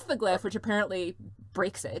Teal'c shoots the glyph, which apparently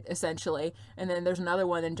breaks it, essentially. And then there's another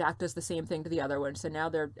one, and Jack does the same thing to the other one. So now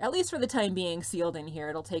they're, at least for the time being, sealed in here.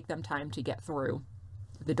 It'll take them time to get through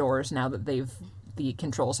the doors now that the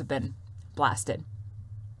controls have been blasted.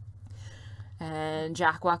 And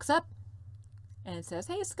Jack walks up and says,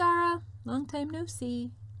 hey, Skara, long time no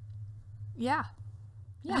see. Yeah.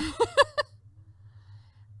 Yeah.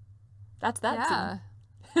 That's that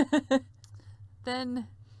Yeah. Then,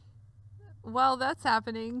 while that's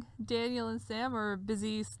happening, Daniel and Sam are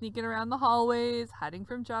busy sneaking around the hallways, hiding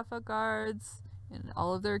from Jaffa guards, in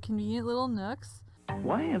all of their convenient little nooks.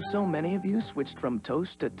 Why have so many of you switched from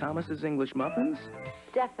toast to Thomas's English muffins?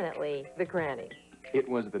 Definitely the granny. It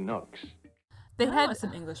was the Nooks. They scene. had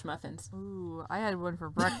Some English muffins. Ooh, I had one for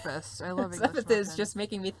breakfast. I love English Some of this muffins. just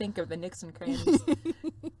making me think of the Nicks and Crannies.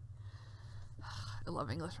 I love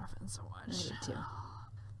English muffins so I much. did too.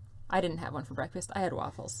 I didn't have one for breakfast. I had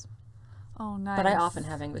waffles. Oh, nice. But I often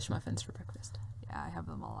have English muffins for breakfast. Yeah, I have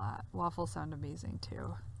them a lot. Waffles sound amazing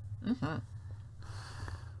too. Mm-hmm.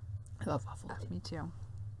 I love waffles. Me too.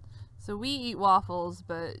 So we eat waffles,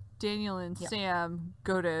 but Daniel and Sam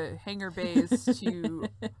go to hangar bays to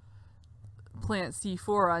plant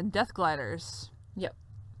C4 on death gliders. Yep.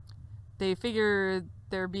 They figure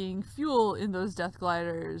there being fuel in those death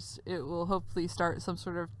gliders, it will hopefully start some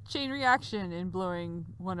sort of chain reaction in blowing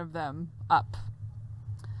one of them up.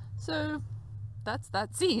 So that's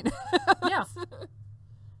that scene. Yeah.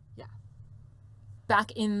 Yeah.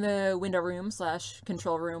 Back in the window room /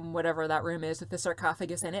 control room, whatever that room is with the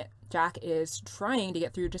sarcophagus in it, Jack is trying to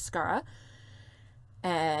get through to Skara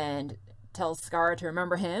and tells Skara to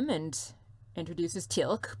remember him and introduces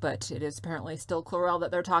Teal'c, but it is apparently still Chlorel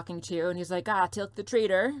that they're talking to, and he's like, Teal'c the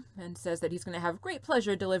traitor, and says that he's going to have great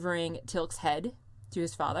pleasure delivering Teal'c's head to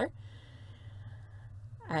his father.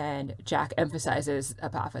 And Jack emphasizes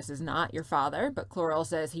Apophis is not your father, but Chlorel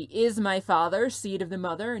says he is my father, seed of the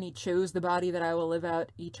mother, and he chose the body that I will live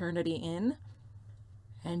out eternity in.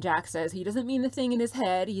 And Jack says he doesn't mean the thing in his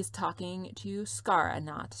head, he's talking to Skara,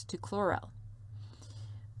 not to Chlorel.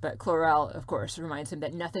 But Chlorel, of course, reminds him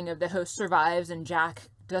that nothing of the host survives, and Jack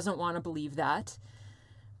doesn't want to believe that.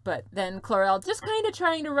 But then Chlorel, just kind of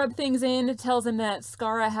trying to rub things in, tells him that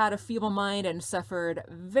Skara had a feeble mind and suffered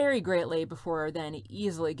very greatly before then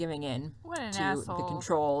easily giving in What an to asshole. the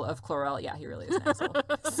control of Chlorel. Yeah, he really is an asshole.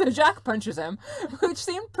 So Jack punches him, which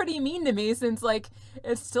seemed pretty mean to me since, like,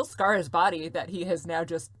 it's still Skara's body that he has now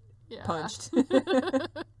just punched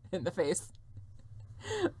in the face.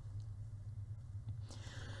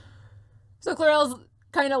 So Chlorel's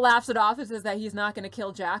kind of laughs it off and says that he's not going to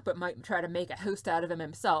kill Jack, but might try to make a host out of him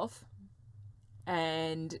himself.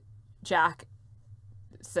 And Jack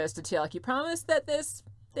says to Teal'c, you promise that this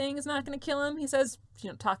thing is not going to kill him? He says,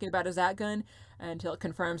 talking about his at gun, and Teal'c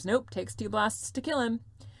confirms, nope, takes 2 blasts to kill him.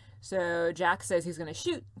 So Jack says he's going to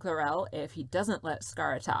shoot Chlorel if he doesn't let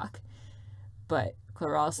Skara talk. But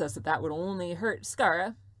Chlorel says that that would only hurt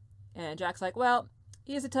Skara. And Jack's like, well,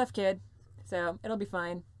 he's a tough kid, so it'll be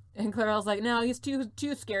fine. And Chlorel's like, no, he's too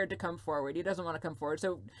scared to come forward. He doesn't want to come forward.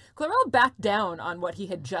 So Chlorel backed down on what he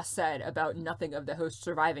had just said about nothing of the host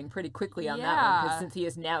surviving pretty quickly on that one. Because since he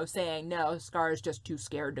is now saying, no, Scar is just too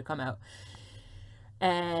scared to come out.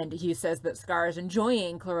 And he says that Scar is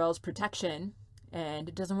enjoying Chlorel's protection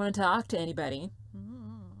and doesn't want to talk to anybody.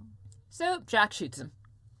 So Jack shoots him.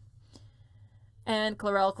 And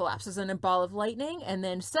Chlorel collapses in a ball of lightning. And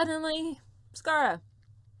then suddenly, Skara.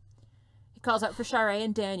 Calls out for Sharae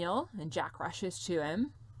and Daniel, and Jack rushes to him.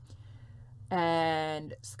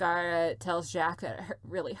 And Skara tells Jack that it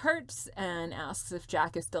really hurts and asks if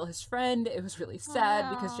Jack is still his friend. It was really sad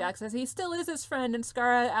because Jack says he still is his friend, and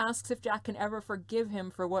Skara asks if Jack can ever forgive him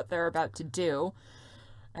for what they're about to do.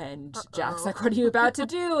 And Jack's like, what are you about to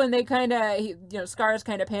do? And they kind of, Skara's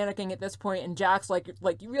kind of panicking at this point, and Jack's like,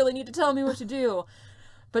 you really need to tell me what to do.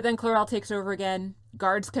 But then Chlorel takes over again.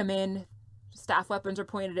 Guards come in. Staff weapons are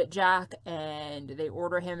pointed at Jack, and they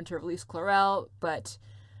order him to release Chlorel, but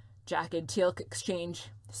Jack and Teal'c exchange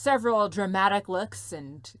several dramatic looks,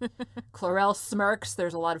 and Chlorel smirks.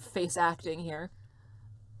 There's a lot of face acting here.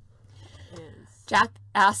 Jack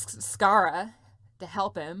asks Skara to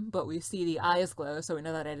help him, but we see the eyes glow, so we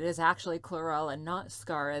know that it is actually Chlorel and not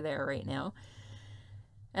Skara there right now.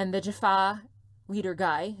 And the Jaffa leader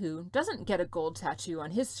guy, who doesn't get a gold tattoo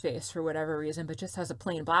on his face for whatever reason, but just has a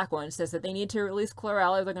plain black one, says that they need to release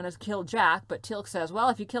Chlorel or they're going to kill Jack. But Teal'c says, well,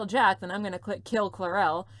 if you kill Jack, then I'm going to kill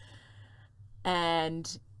Chlorel.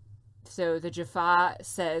 And so the Jaffa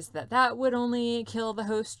says that would only kill the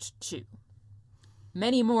host too.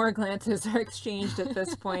 Many more glances are exchanged at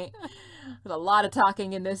this point. There's a lot of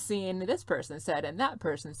talking in this scene. This person said and that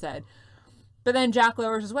person said. But then Jack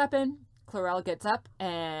lowers his weapon. Chlorel gets up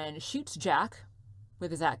and shoots Jack with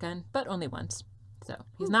his at gun, but only once. So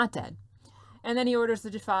he's not dead. And then he orders the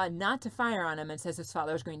Jaffa not to fire on him and says his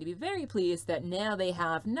father is going to be very pleased that now they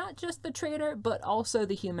have not just the traitor, but also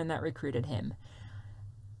the human that recruited him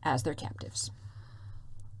as their captives.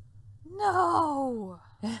 No!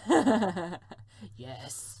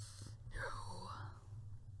 Yes.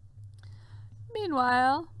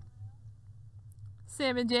 Meanwhile,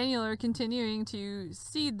 Sam and Daniel are continuing to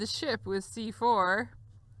seed the ship with C4.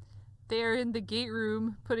 They are in the gate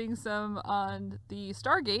room putting some on the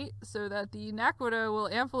Stargate so that the Naquita will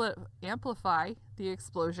amplify the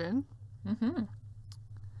explosion. Mm-hmm.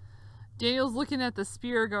 Daniel's looking at the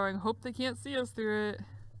spear going, hope they can't see us through it.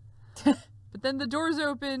 But then the doors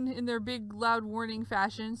open in their big loud warning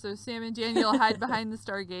fashion, so Sam and Daniel hide behind the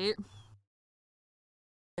Stargate.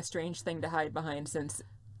 A strange thing to hide behind since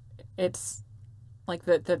it's like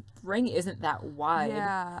the ring isn't that wide.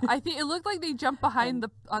 Yeah, I think it looked like they jumped behind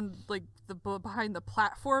behind the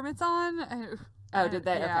platform it's on. Oh, did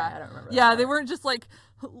they? Yeah. Okay, I don't remember. Yeah, they weren't just like,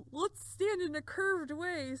 let's stand in a curved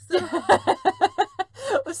way. So.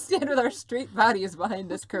 Let's stand with our straight bodies behind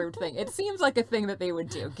this curved thing. It seems like a thing that they would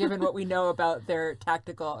do, given what we know about their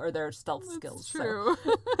tactical or their stealth skills. True.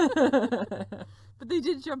 But they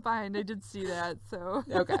did jump behind. I did see that. So.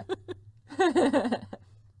 Okay.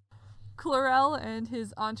 Chlorel and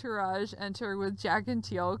his entourage enter with Jack and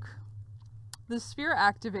Teal'c. The sphere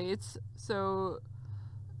activates, so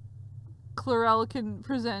Chlorel can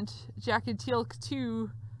present Jack and Teal'c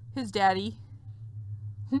to his daddy.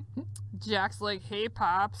 Jack's like, hey,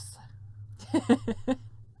 Pops.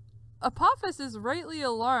 Apophis is rightly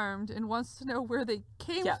alarmed and wants to know where they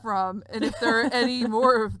came from and if there are any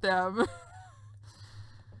more of them.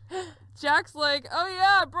 Jack's like, oh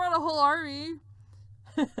yeah, I brought a whole army.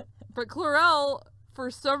 But Chlorel, for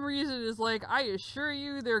some reason, is like, I assure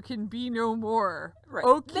you there can be no more. Right.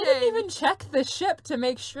 Okay. They didn't even check the ship to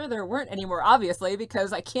make sure there weren't any more, obviously,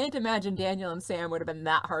 because I can't imagine Daniel and Sam would have been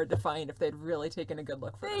that hard to find if they'd really taken a good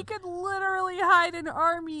look for They them. could literally hide an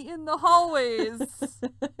army in the hallways.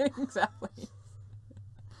 Exactly.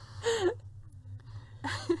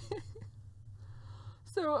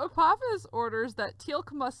 So Apophis orders that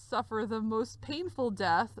Teal'c must suffer the most painful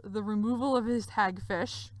death, the removal of his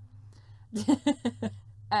hagfish.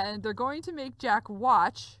 And they're going to make Jack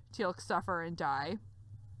watch Teal'c suffer and die.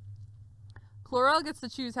 Chlorel gets to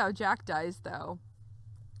choose how Jack dies, though.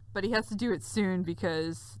 But he has to do it soon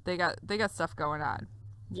because they got stuff going on.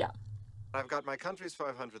 Yeah. I've got my country's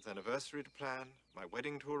 500th anniversary to plan, my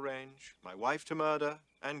wedding to arrange, my wife to murder,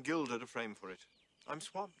 and Gilda to frame for it. I'm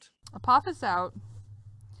swamped. Apophis out.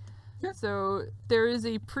 So there is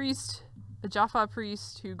a priest, a Jaffa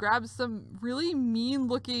priest, who grabs some really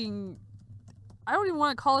mean-looking... I don't even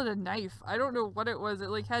want to call it a knife. I don't know what it was. It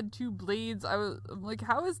like had two blades. I'm like,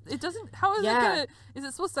 how is it gonna, is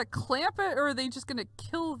it supposed to clamp it or are they just gonna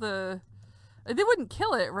kill the, they wouldn't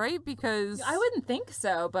kill it, right? Because I wouldn't think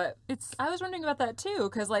so, but it's, I was wondering about that too,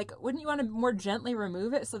 because like, wouldn't you want to more gently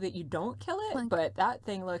remove it so that you don't kill it? Like, but that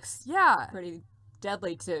thing looks pretty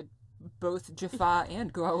deadly to both Jaffa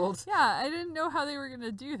and Goa'uld. Yeah, I didn't know how they were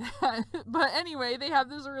gonna do that. But anyway, they have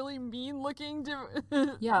this really mean looking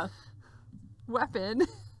weapon.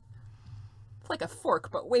 It's like a fork,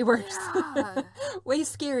 but way worse. Yeah. Way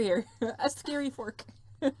scarier. A scary fork.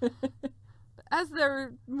 As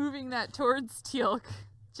they're moving that towards Teal'c,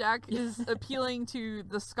 Jack is appealing to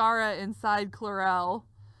the Skara inside Chlorel.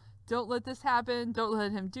 Don't let this happen. Don't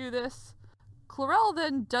let him do this. Chlorel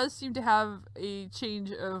then does seem to have a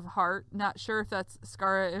change of heart. Not sure if that's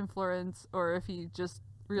Skara influence or if he just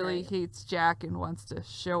really hates Jack and wants to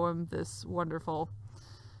show him this wonderful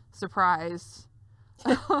surprise.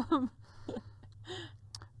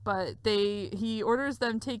 But he orders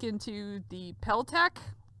them taken to the Peltec.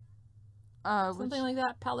 Something like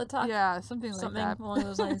that, Palatak. Yeah, something like that. Along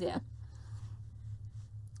those lines, yeah.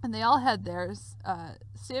 And they all head there.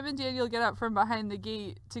 Sam and Daniel get up from behind the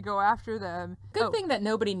gate to go after them. Good thing that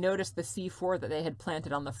nobody noticed the C4 that they had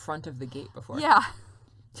planted on the front of the gate before. Yeah.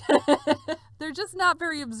 They're just not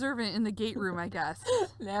very observant in the gate room, I guess.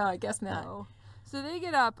 No, I guess not. No. So they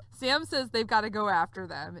get up. Sam says they've got to go after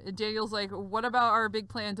them. And Daniel's like, what about our big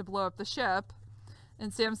plan to blow up the ship?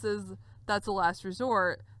 And Sam says that's a last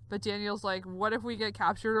resort. But Daniel's like, what if we get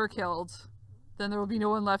captured or killed? Then there will be no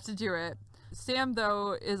one left to do it. Sam,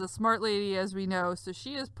 though, is a smart lady, as we know, so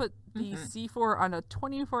she has put the C4 on a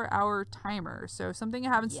 24-hour timer. So if something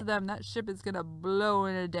happens to them, that ship is going to blow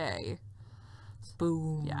in a day.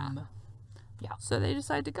 Boom. Yeah. Yeah. So they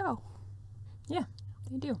decide to go. Yeah,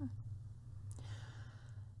 they do.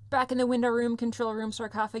 Back in the window room, control room,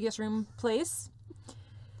 sarcophagus room place.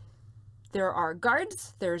 There are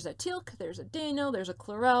guards. There's a Teal'c, there's a Daniel, there's a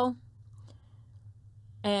Chlorel.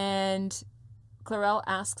 And Chlorel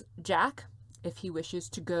asks Jack if he wishes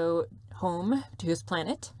to go home to his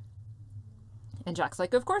planet. And Jack's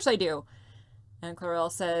like, of course I do. And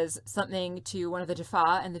Chlorel says something to one of the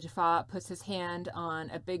Jaffa, and the Jaffa puts his hand on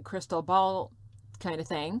a big crystal ball kind of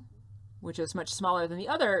thing, which is much smaller than the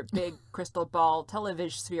other big crystal ball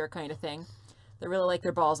television sphere kind of thing. They really like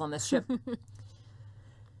their balls on this ship.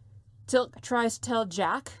 Tilk tries to tell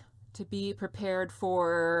Jack to be prepared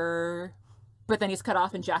for... But then he's cut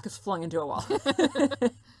off and Jack is flung into a wall.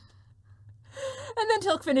 And then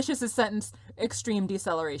Tilk finishes his sentence, extreme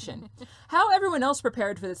deceleration. How everyone else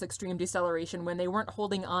prepared for this extreme deceleration when they weren't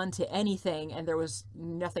holding on to anything and there was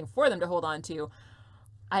nothing for them to hold on to,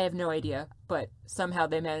 I have no idea, but somehow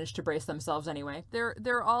they managed to brace themselves anyway.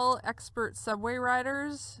 They're all expert subway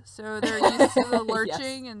riders, so they're used to the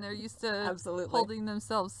lurching and they're used to Absolutely. holding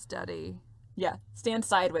themselves steady. Yeah, stand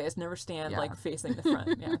sideways, never stand like facing the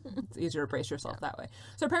front. Yeah, it's easier to brace yourself that way.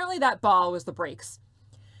 So apparently that ball was the brakes.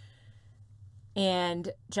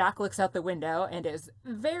 And Jack looks out the window and is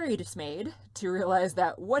very dismayed to realize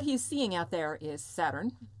that what he's seeing out there is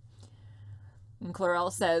Saturn. And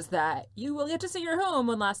Chlorel says that you will get to see your home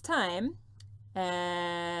one last time,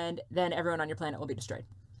 and then everyone on your planet will be destroyed.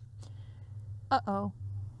 Uh-oh.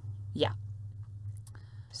 Yeah.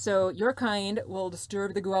 So your kind will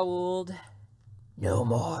disturb the Goa'uld no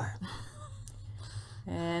more.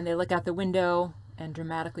 And they look out the window and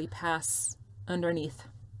dramatically pass underneath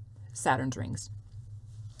Saturn's rings.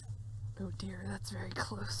 Oh dear, that's very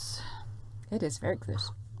close. It is very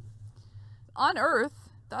close. On Earth,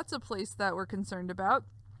 that's a place that we're concerned about.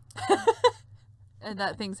 And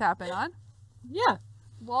that things happen on. Yeah.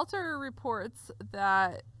 Walter reports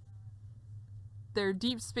that their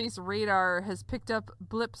deep space radar has picked up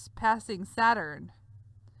blips passing Saturn.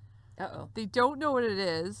 Uh-oh. They don't know what it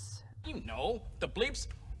is. You know, the bleeps.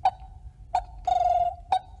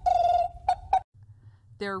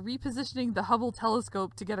 They're repositioning the Hubble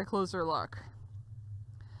telescope to get a closer look.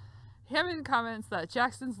 Hammond comments that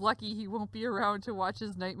Jackson's lucky he won't be around to watch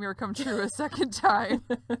his nightmare come true a second time.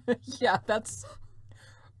 Yeah, that's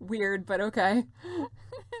weird, but okay.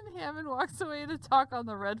 And Hammond walks away to talk on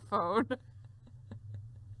the red phone.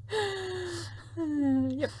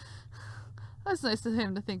 Yep. That's nice of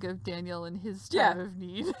him to think of Daniel in his time of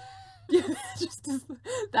need. Yeah,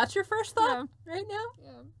 that's your first thought right now?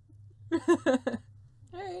 Yeah.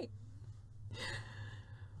 All right.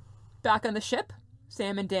 Back on the ship,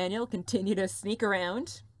 Sam and Daniel continue to sneak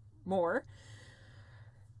around more.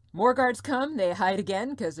 More guards come. They hide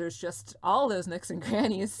again because there's just all those nooks and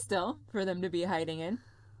crannies still for them to be hiding in.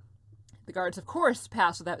 The guards, of course,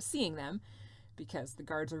 pass without seeing them because the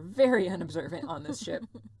guards are very unobservant on this ship.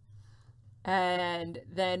 And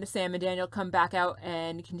then Sam and Daniel come back out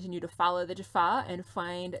and continue to follow the Jaffa and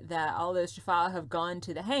find that all those Jaffa have gone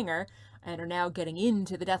to the hangar and are now getting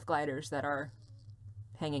into the Death Gliders that are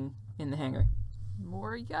hanging in the hangar.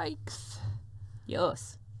 More yikes.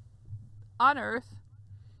 Yes. On Earth,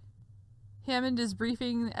 Hammond is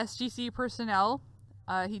briefing SGC personnel.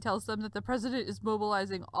 He tells them that the president is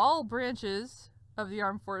mobilizing all branches of the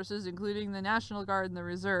armed forces, including the National Guard and the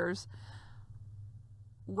reserves.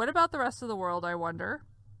 What about the rest of the world, I wonder?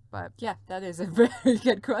 But yeah, that is a very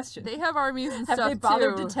good question. They have armies and have stuff they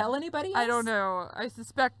bothered too. to tell anybody else? I don't know. I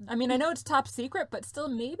suspect. I mean, I know it's top secret, but still,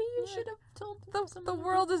 maybe you should have told the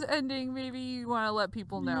world is ending. Maybe you want to let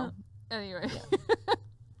people know. Anyway. Yeah.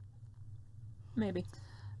 Maybe.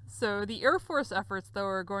 So the Air Force efforts, though,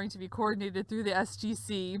 are going to be coordinated through the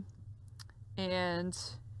SGC, and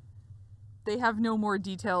they have no more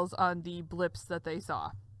details on the blips that they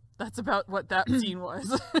saw. That's about what that scene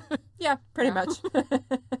was. Yeah, pretty much.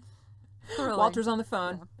 Really. Walter's on the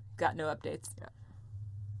phone. Got no updates. Yeah.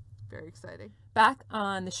 Very exciting. Back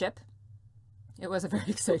on the ship. It was a very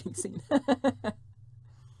exciting scene.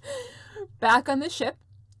 Back on the ship,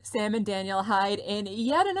 Sam and Daniel hide in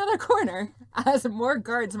yet another corner as more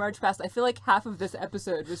guards march past. I feel like half of this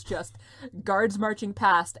episode was just guards marching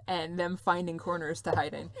past and them finding corners to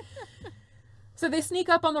hide in. So they sneak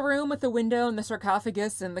up on the room with the window and the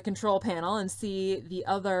sarcophagus and the control panel and see the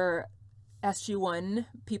other SG-1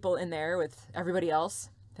 people in there with everybody else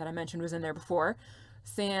that I mentioned was in there before.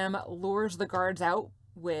 Sam lures the guards out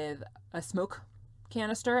with a smoke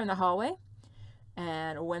canister in the hallway.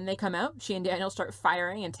 And when they come out, she and Daniel start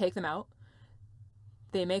firing and take them out.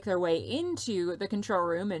 They make their way into the control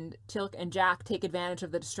room, and Tilk and Jack take advantage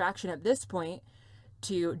of the distraction at this point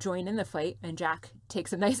to join in the fight, and Jack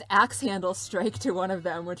takes a nice axe handle strike to one of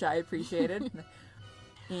them, which I appreciated.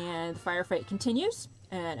 And the firefight continues,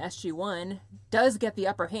 and SG-1 does get the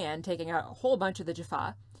upper hand, taking out a whole bunch of the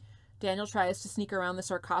Jaffa. Daniel tries to sneak around the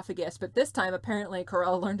sarcophagus, but this time apparently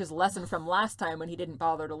Corell learned his lesson from last time when he didn't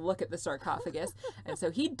bother to look at the sarcophagus, and so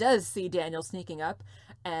he does see Daniel sneaking up,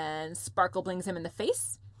 and Sparkle blings him in the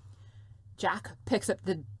face. Jack picks up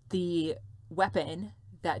the weapon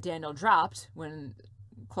that Daniel dropped when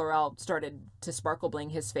chloral started to sparkle bling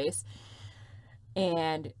his face.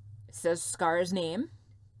 And says Skara's name.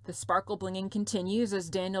 The sparkle blinging continues as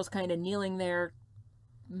Daniel's kind of kneeling there,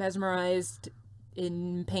 mesmerized,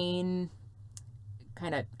 in pain.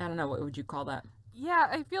 Kind of, I don't know, what would you call that? Yeah,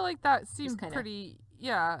 I feel like that seems kinda, pretty,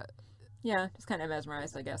 yeah. Yeah, just kind of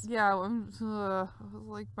mesmerized, I guess. Yeah,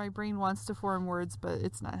 like my brain wants to form words, but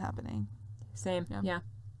it's not happening. Same, yeah.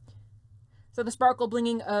 So the sparkle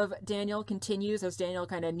blinging of Daniel continues as Daniel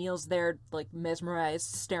kind of kneels there, like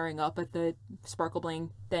mesmerized, staring up at the sparkle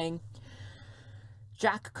bling thing.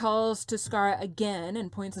 Jack calls to Skara again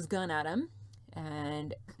and points his gun at him.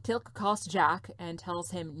 And Teal'c calls to Jack and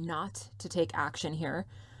tells him not to take action here.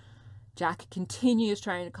 Jack continues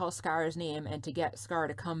trying to call Skara's name and to get Skara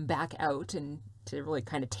to come back out and to really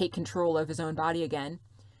kind of take control of his own body again.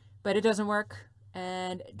 But it doesn't work.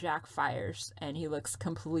 And Jack fires, and he looks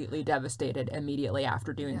completely devastated immediately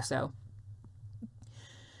after doing so.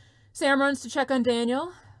 Sam runs to check on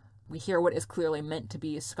Daniel. We hear what is clearly meant to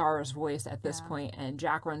be Skara's voice at this point, and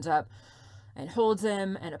Jack runs up and holds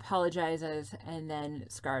him and apologizes, and then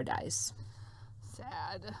Skara dies.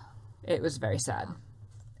 Sad. It was very sad.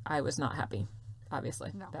 I was not happy,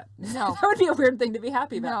 obviously. No. That would be a weird thing to be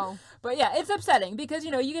happy about. No. But yeah, it's upsetting because,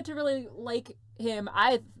 you know, you get to really like him.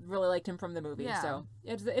 I really liked him from the movie, so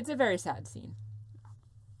it's a very sad scene.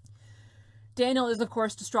 Daniel is, of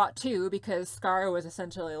course, distraught too because Skara was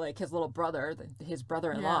essentially like his little brother, his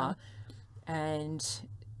brother-in-law. And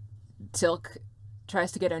Teal'c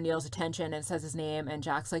tries to get O'Neill's attention and says his name, and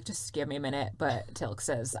Jack's like, just give me a minute. But Teal'c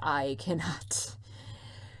says, I cannot.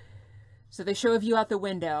 So they show a view out the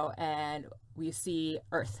window, and we see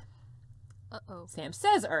Earth. Uh-oh. Sam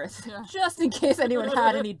says Earth, just in case anyone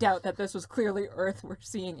had any doubt that this was clearly Earth we're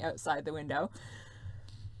seeing outside the window.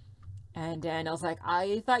 And Daniel's like,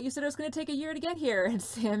 I thought you said it was going to take a year to get here. And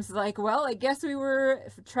Sam's like, well, I guess we were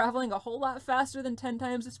traveling a whole lot faster than 10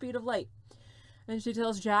 times the speed of light. And she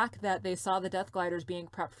tells Jack that they saw the Death Gliders being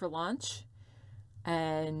prepped for launch.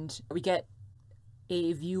 And we get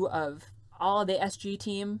a view of all of the SG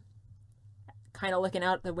team kind of looking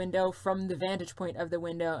out the window from the vantage point of the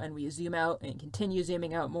window, and we zoom out and continue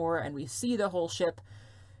zooming out more, and we see the whole ship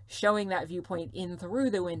showing that viewpoint in through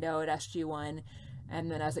the window at SG-1. And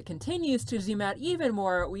then as it continues to zoom out even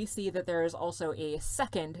more, we see that there is also a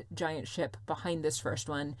second giant ship behind this first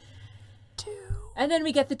one. And then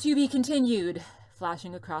we get the to be continued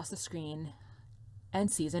flashing across the screen, and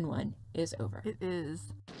season 1 is over. It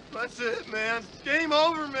is. That's it, man. Game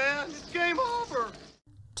over, man. It's game over.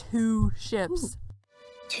 2 ships.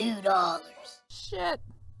 $2. Shit.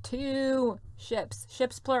 2 ships.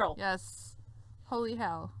 Ships plural. Yes. Holy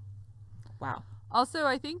hell. Wow. Also,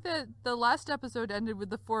 I think that the last episode ended with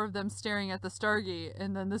the 4 of them staring at the Stargate,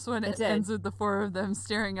 and then this one ends with the 4 of them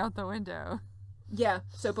staring out the window. Yeah,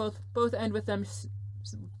 so both end with them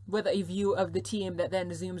with a view of the team that then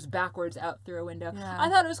zooms backwards out through a window. Yeah. I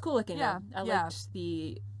thought it was cool looking. Yeah. I liked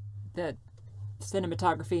the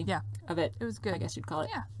cinematography of it. It was good. I guess you'd call it.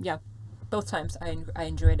 Yeah. Yeah. Both times. I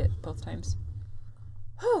enjoyed it both times.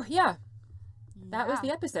 Whew, yeah. That was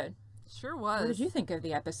the episode. Sure was. What did you think of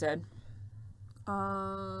the episode?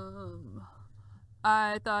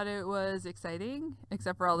 I thought it was exciting,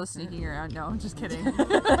 except for all the sneaking around. No, I'm just kidding.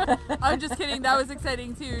 I'm just kidding. That was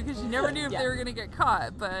exciting too, because you never knew if they were gonna get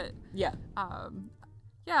caught. But yeah,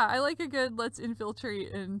 I like a good let's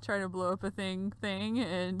infiltrate and try to blow up a thing,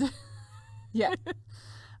 and yeah.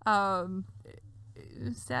 It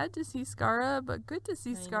was sad to see Skara, but good to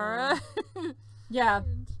see Skara. Yeah.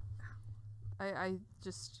 I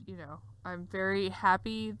just, I'm very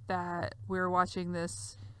happy that we're watching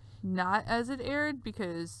this not as it aired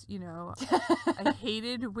because, I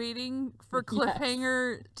hated waiting for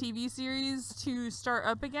cliffhanger TV series to start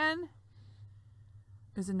up again.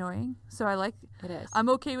 It was annoying. So it is. I'm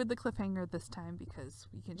okay with the cliffhanger this time because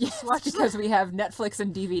we can just watch because we have Netflix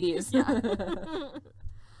and DVDs. Yeah.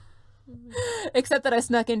 Except that I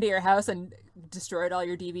snuck into your house and destroyed all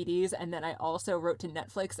your DVDs, and then I also wrote to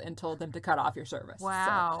Netflix and told them to cut off your service.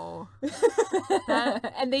 Wow. So.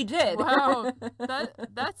 And they did. Wow.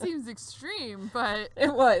 That seems extreme, but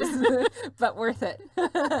it was, but worth it. No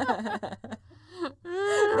season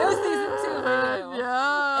 2 for you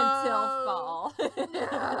until fall.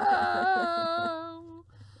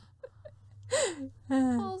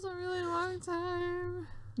 No. Fall's a really long time.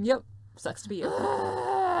 Yep. Sucks to be you.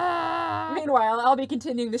 Meanwhile, I'll be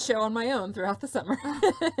continuing the show on my own throughout the summer.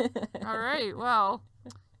 All right, well.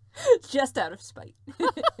 Just out of spite.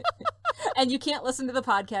 And you can't listen to the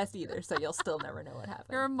podcast either, so you'll still never know what happened.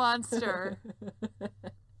 You're a monster.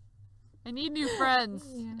 I need new friends.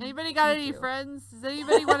 Yeah, anybody got any friends? Does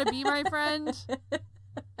anybody want to be my friend?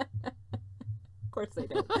 Of course they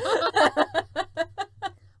did.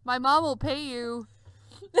 My mom will pay you.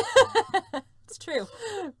 It's true.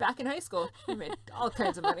 Back in high school, we made all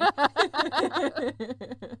kinds of money.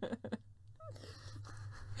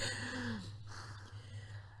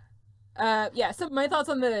 So my thoughts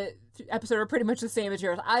on the episode are pretty much the same as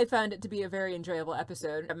yours. I found it to be a very enjoyable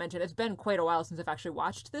episode. I mentioned it's been quite a while since I've actually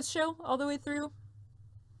watched this show all the way through,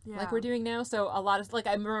 like we're doing now. So a lot of, like,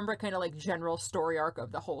 I remember kind of like general story arc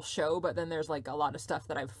of the whole show, but then there's like a lot of stuff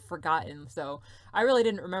that I've forgotten. So I really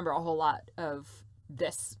didn't remember a whole lot of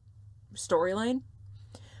this storyline.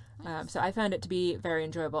 So I found it to be very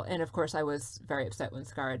enjoyable. And of course I was very upset when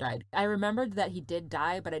Skara died. I remembered that he did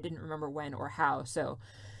die, but I didn't remember when or how. So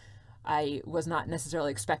I was not necessarily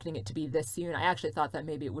expecting it to be this soon. I actually thought that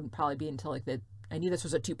maybe it wouldn't probably be until like I knew this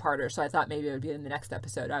was a two-parter, so I thought maybe it would be in the next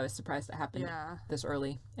episode. I was surprised it happened this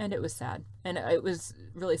early, and it was sad. And it was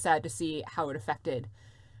really sad to see how it affected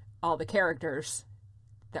all the characters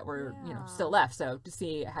that were, still left. So to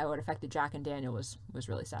see how it affected Jack and Daniel was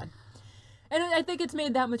really sad. And I think it's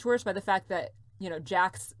made that much worse by the fact that,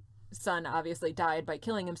 Jack's son obviously died by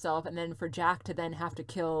killing himself, and then for Jack to then have to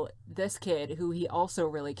kill this kid who he also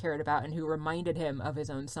really cared about and who reminded him of his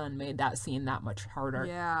own son made that scene that much harder.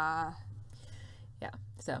 Yeah.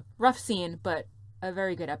 So rough scene, but a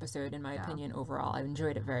very good episode in my opinion overall. I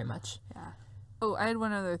enjoyed it very much. Yeah. Oh, I had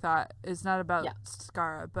one other thought. It's not about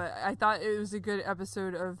Skara, but I thought it was a good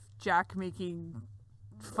episode of Jack making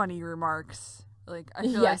funny remarks. Like, I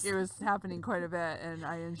feel like it was happening quite a bit, and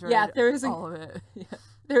I enjoyed all of it. Yeah.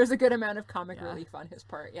 There was a good amount of comic relief on his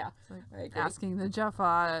part. Yeah. Like I agree. Asking the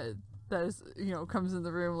Jaffa that is, comes in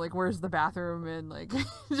the room, like, where's the bathroom? And, like,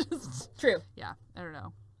 just... True. Yeah. I don't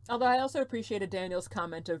know. Although I also appreciated Daniel's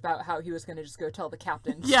comment about how he was going to just go tell the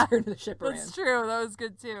captain to turn the ship around. That's true. That was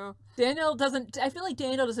good, too. I feel like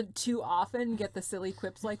Daniel doesn't too often get the silly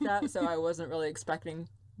quips like that, so I wasn't really expecting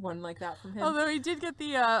one like that from him. Although he did get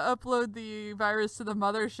the upload the virus to the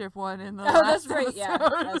mothership one in the last that's right. episode. Yeah,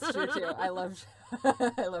 that's true, too. I loved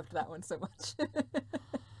that one so much.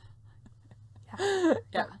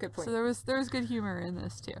 Yeah, good point. So there was good humor in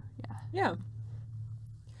this, too. Yeah.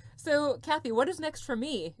 So, Kathy, what is next for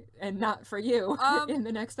me and not for you in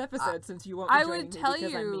the next episode, since you won't be joining me? I would tell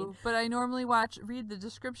you, but I normally read the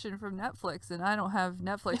description from Netflix, and I don't have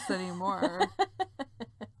Netflix anymore.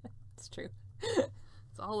 It's true.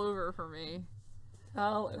 It's all over for me.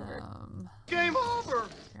 All over. Game over!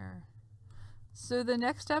 Here. So the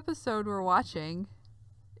next episode we're watching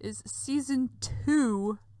is Season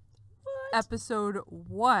 2, Episode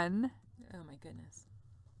 1. Oh my goodness.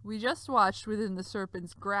 We just watched Within the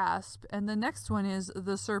Serpent's Grasp, and the next one is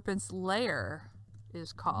The Serpent's Lair,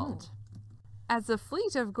 is called. As a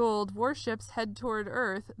fleet of gold warships head toward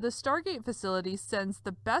Earth, the Stargate facility sends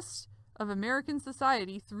the best of American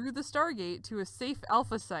society through the Stargate to a safe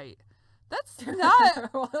alpha site. That's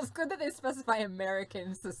not... Well, it's good that they specify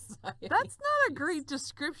American society. That's not a great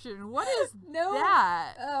description. What is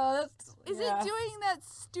that? Oh, that's... Is it doing that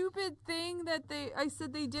stupid thing that I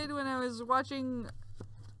said they did when I was watching...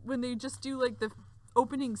 When they just do, like, the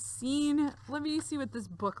opening scene? Let me see what this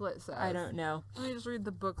booklet says. I don't know. Let me just read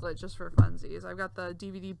the booklet just for funsies. I've got the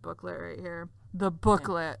DVD booklet right here. The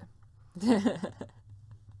booklet. Yeah.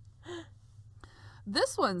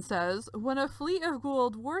 This one says, when a fleet of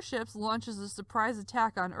gold warships launches a surprise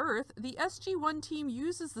attack on Earth, the SG-1 team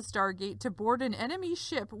uses the Stargate to board an enemy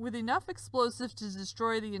ship with enough explosives to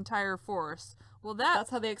destroy the entire force. Well, that's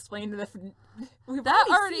how they explained the... That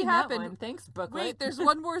already happened. That one. Thanks, booklet. Wait, there's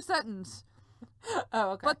one more sentence.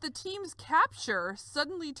 Oh, okay. But the team's capture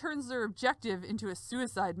suddenly turns their objective into a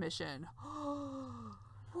suicide mission.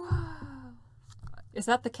 Wow. Is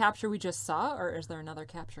that the capture we just saw, or is there another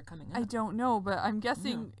capture coming up? I don't know, but I'm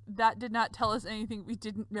guessing that did not tell us anything we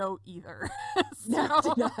didn't know either. No, it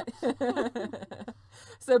did not.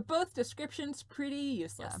 So both descriptions pretty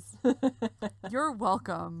useless. Yeah. You're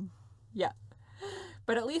welcome. Yeah.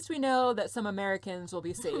 But at least we know that some Americans will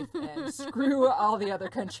be safe and screw all the other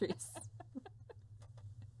countries.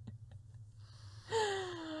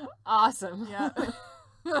 Awesome. Yeah.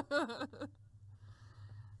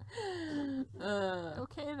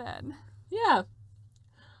 Okay then. Yeah.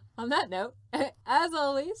 On that note, as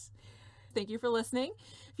always, thank you for listening.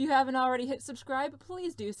 If you haven't already hit subscribe,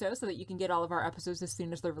 please do so that you can get all of our episodes as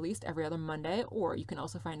soon as they're released every other Monday, or you can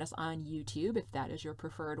also find us on YouTube if that is your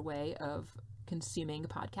preferred way of consuming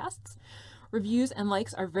podcasts. Reviews and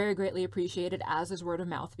likes are very greatly appreciated, as is word of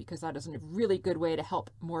mouth, because that is a really good way to help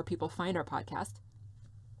more people find our podcast.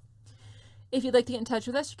 If you'd like to get in touch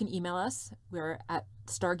with us, you can email us. We're at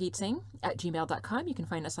stargatezing@gmail.com. You can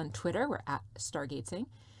find us on Twitter. We're at Stargatezing.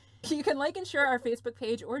 You can like and share our Facebook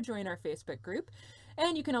page or join our Facebook group.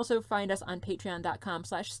 And you can also find us on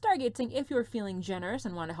patreon.com/stargatezing if you're feeling generous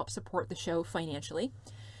and want to help support the show financially.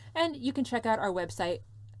 And you can check out our website.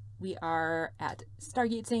 We are at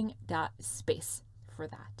stargatezing.space for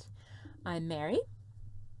that. I'm Mary.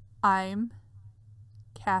 I'm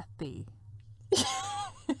Kathy.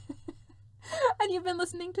 And you've been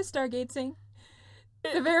listening to Stargatezing.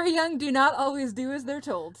 The very young do not always do as they're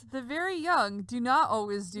told. The very young do not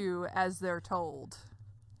always do as they're told.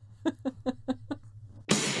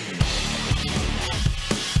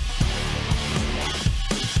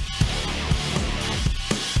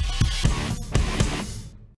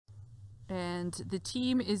 And the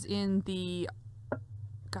team is in the...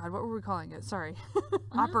 God, what were we calling it? Sorry.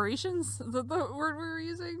 Operations? Is that the word we were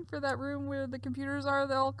using for that room where the computers are?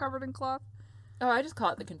 They're all covered in cloth? Oh, I just call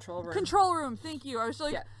it the control room. Control room, thank you. I was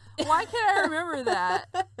like, why can't I remember that?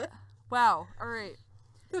 Wow, alright.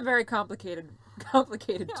 It's a very complicated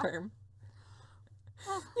term.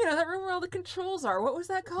 You know, that room where all the controls are. What was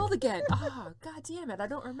that called again? Oh, god damn it, I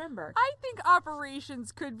don't remember. I think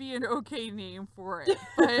operations could be an okay name for it,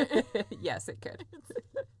 but... Yes, it could.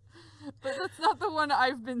 But that's not the one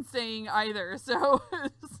I've been saying either, so...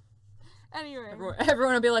 Anyway.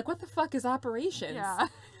 Everyone will be like, what the fuck is operations? Yeah.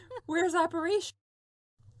 Where's operation?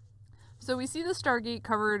 So we see the Stargate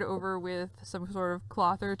covered over with some sort of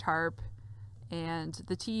cloth or tarp, and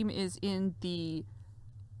the team is in the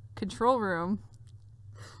control room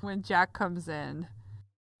when Jack comes in.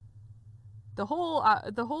 The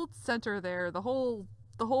whole center there, the whole,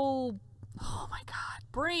 oh my god,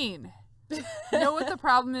 brain. You know what the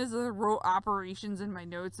problem is? I wrote operations in my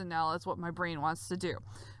notes, and now that's what my brain wants to do.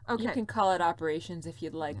 Okay. You can call it operations if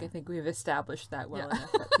you'd like. I think we've established that well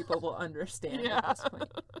enough that people will understand at this point.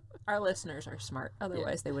 Our listeners are smart.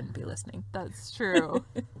 Otherwise, they wouldn't be listening. That's true.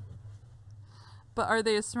 But are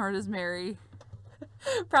they as smart as Mary?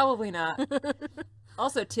 Probably not.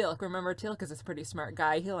 Also, Teal'c. Remember, Teal'c is a pretty smart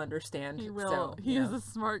guy. He'll understand. He will. So, he is a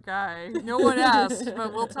smart guy. No one asked,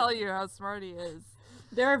 but we'll tell you how smart he is.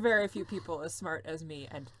 There are very few people as smart as me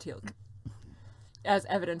and Teal'c, as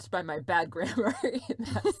evidenced by my bad grammar in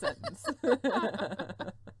that sentence.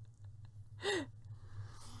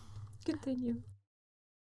 Continue.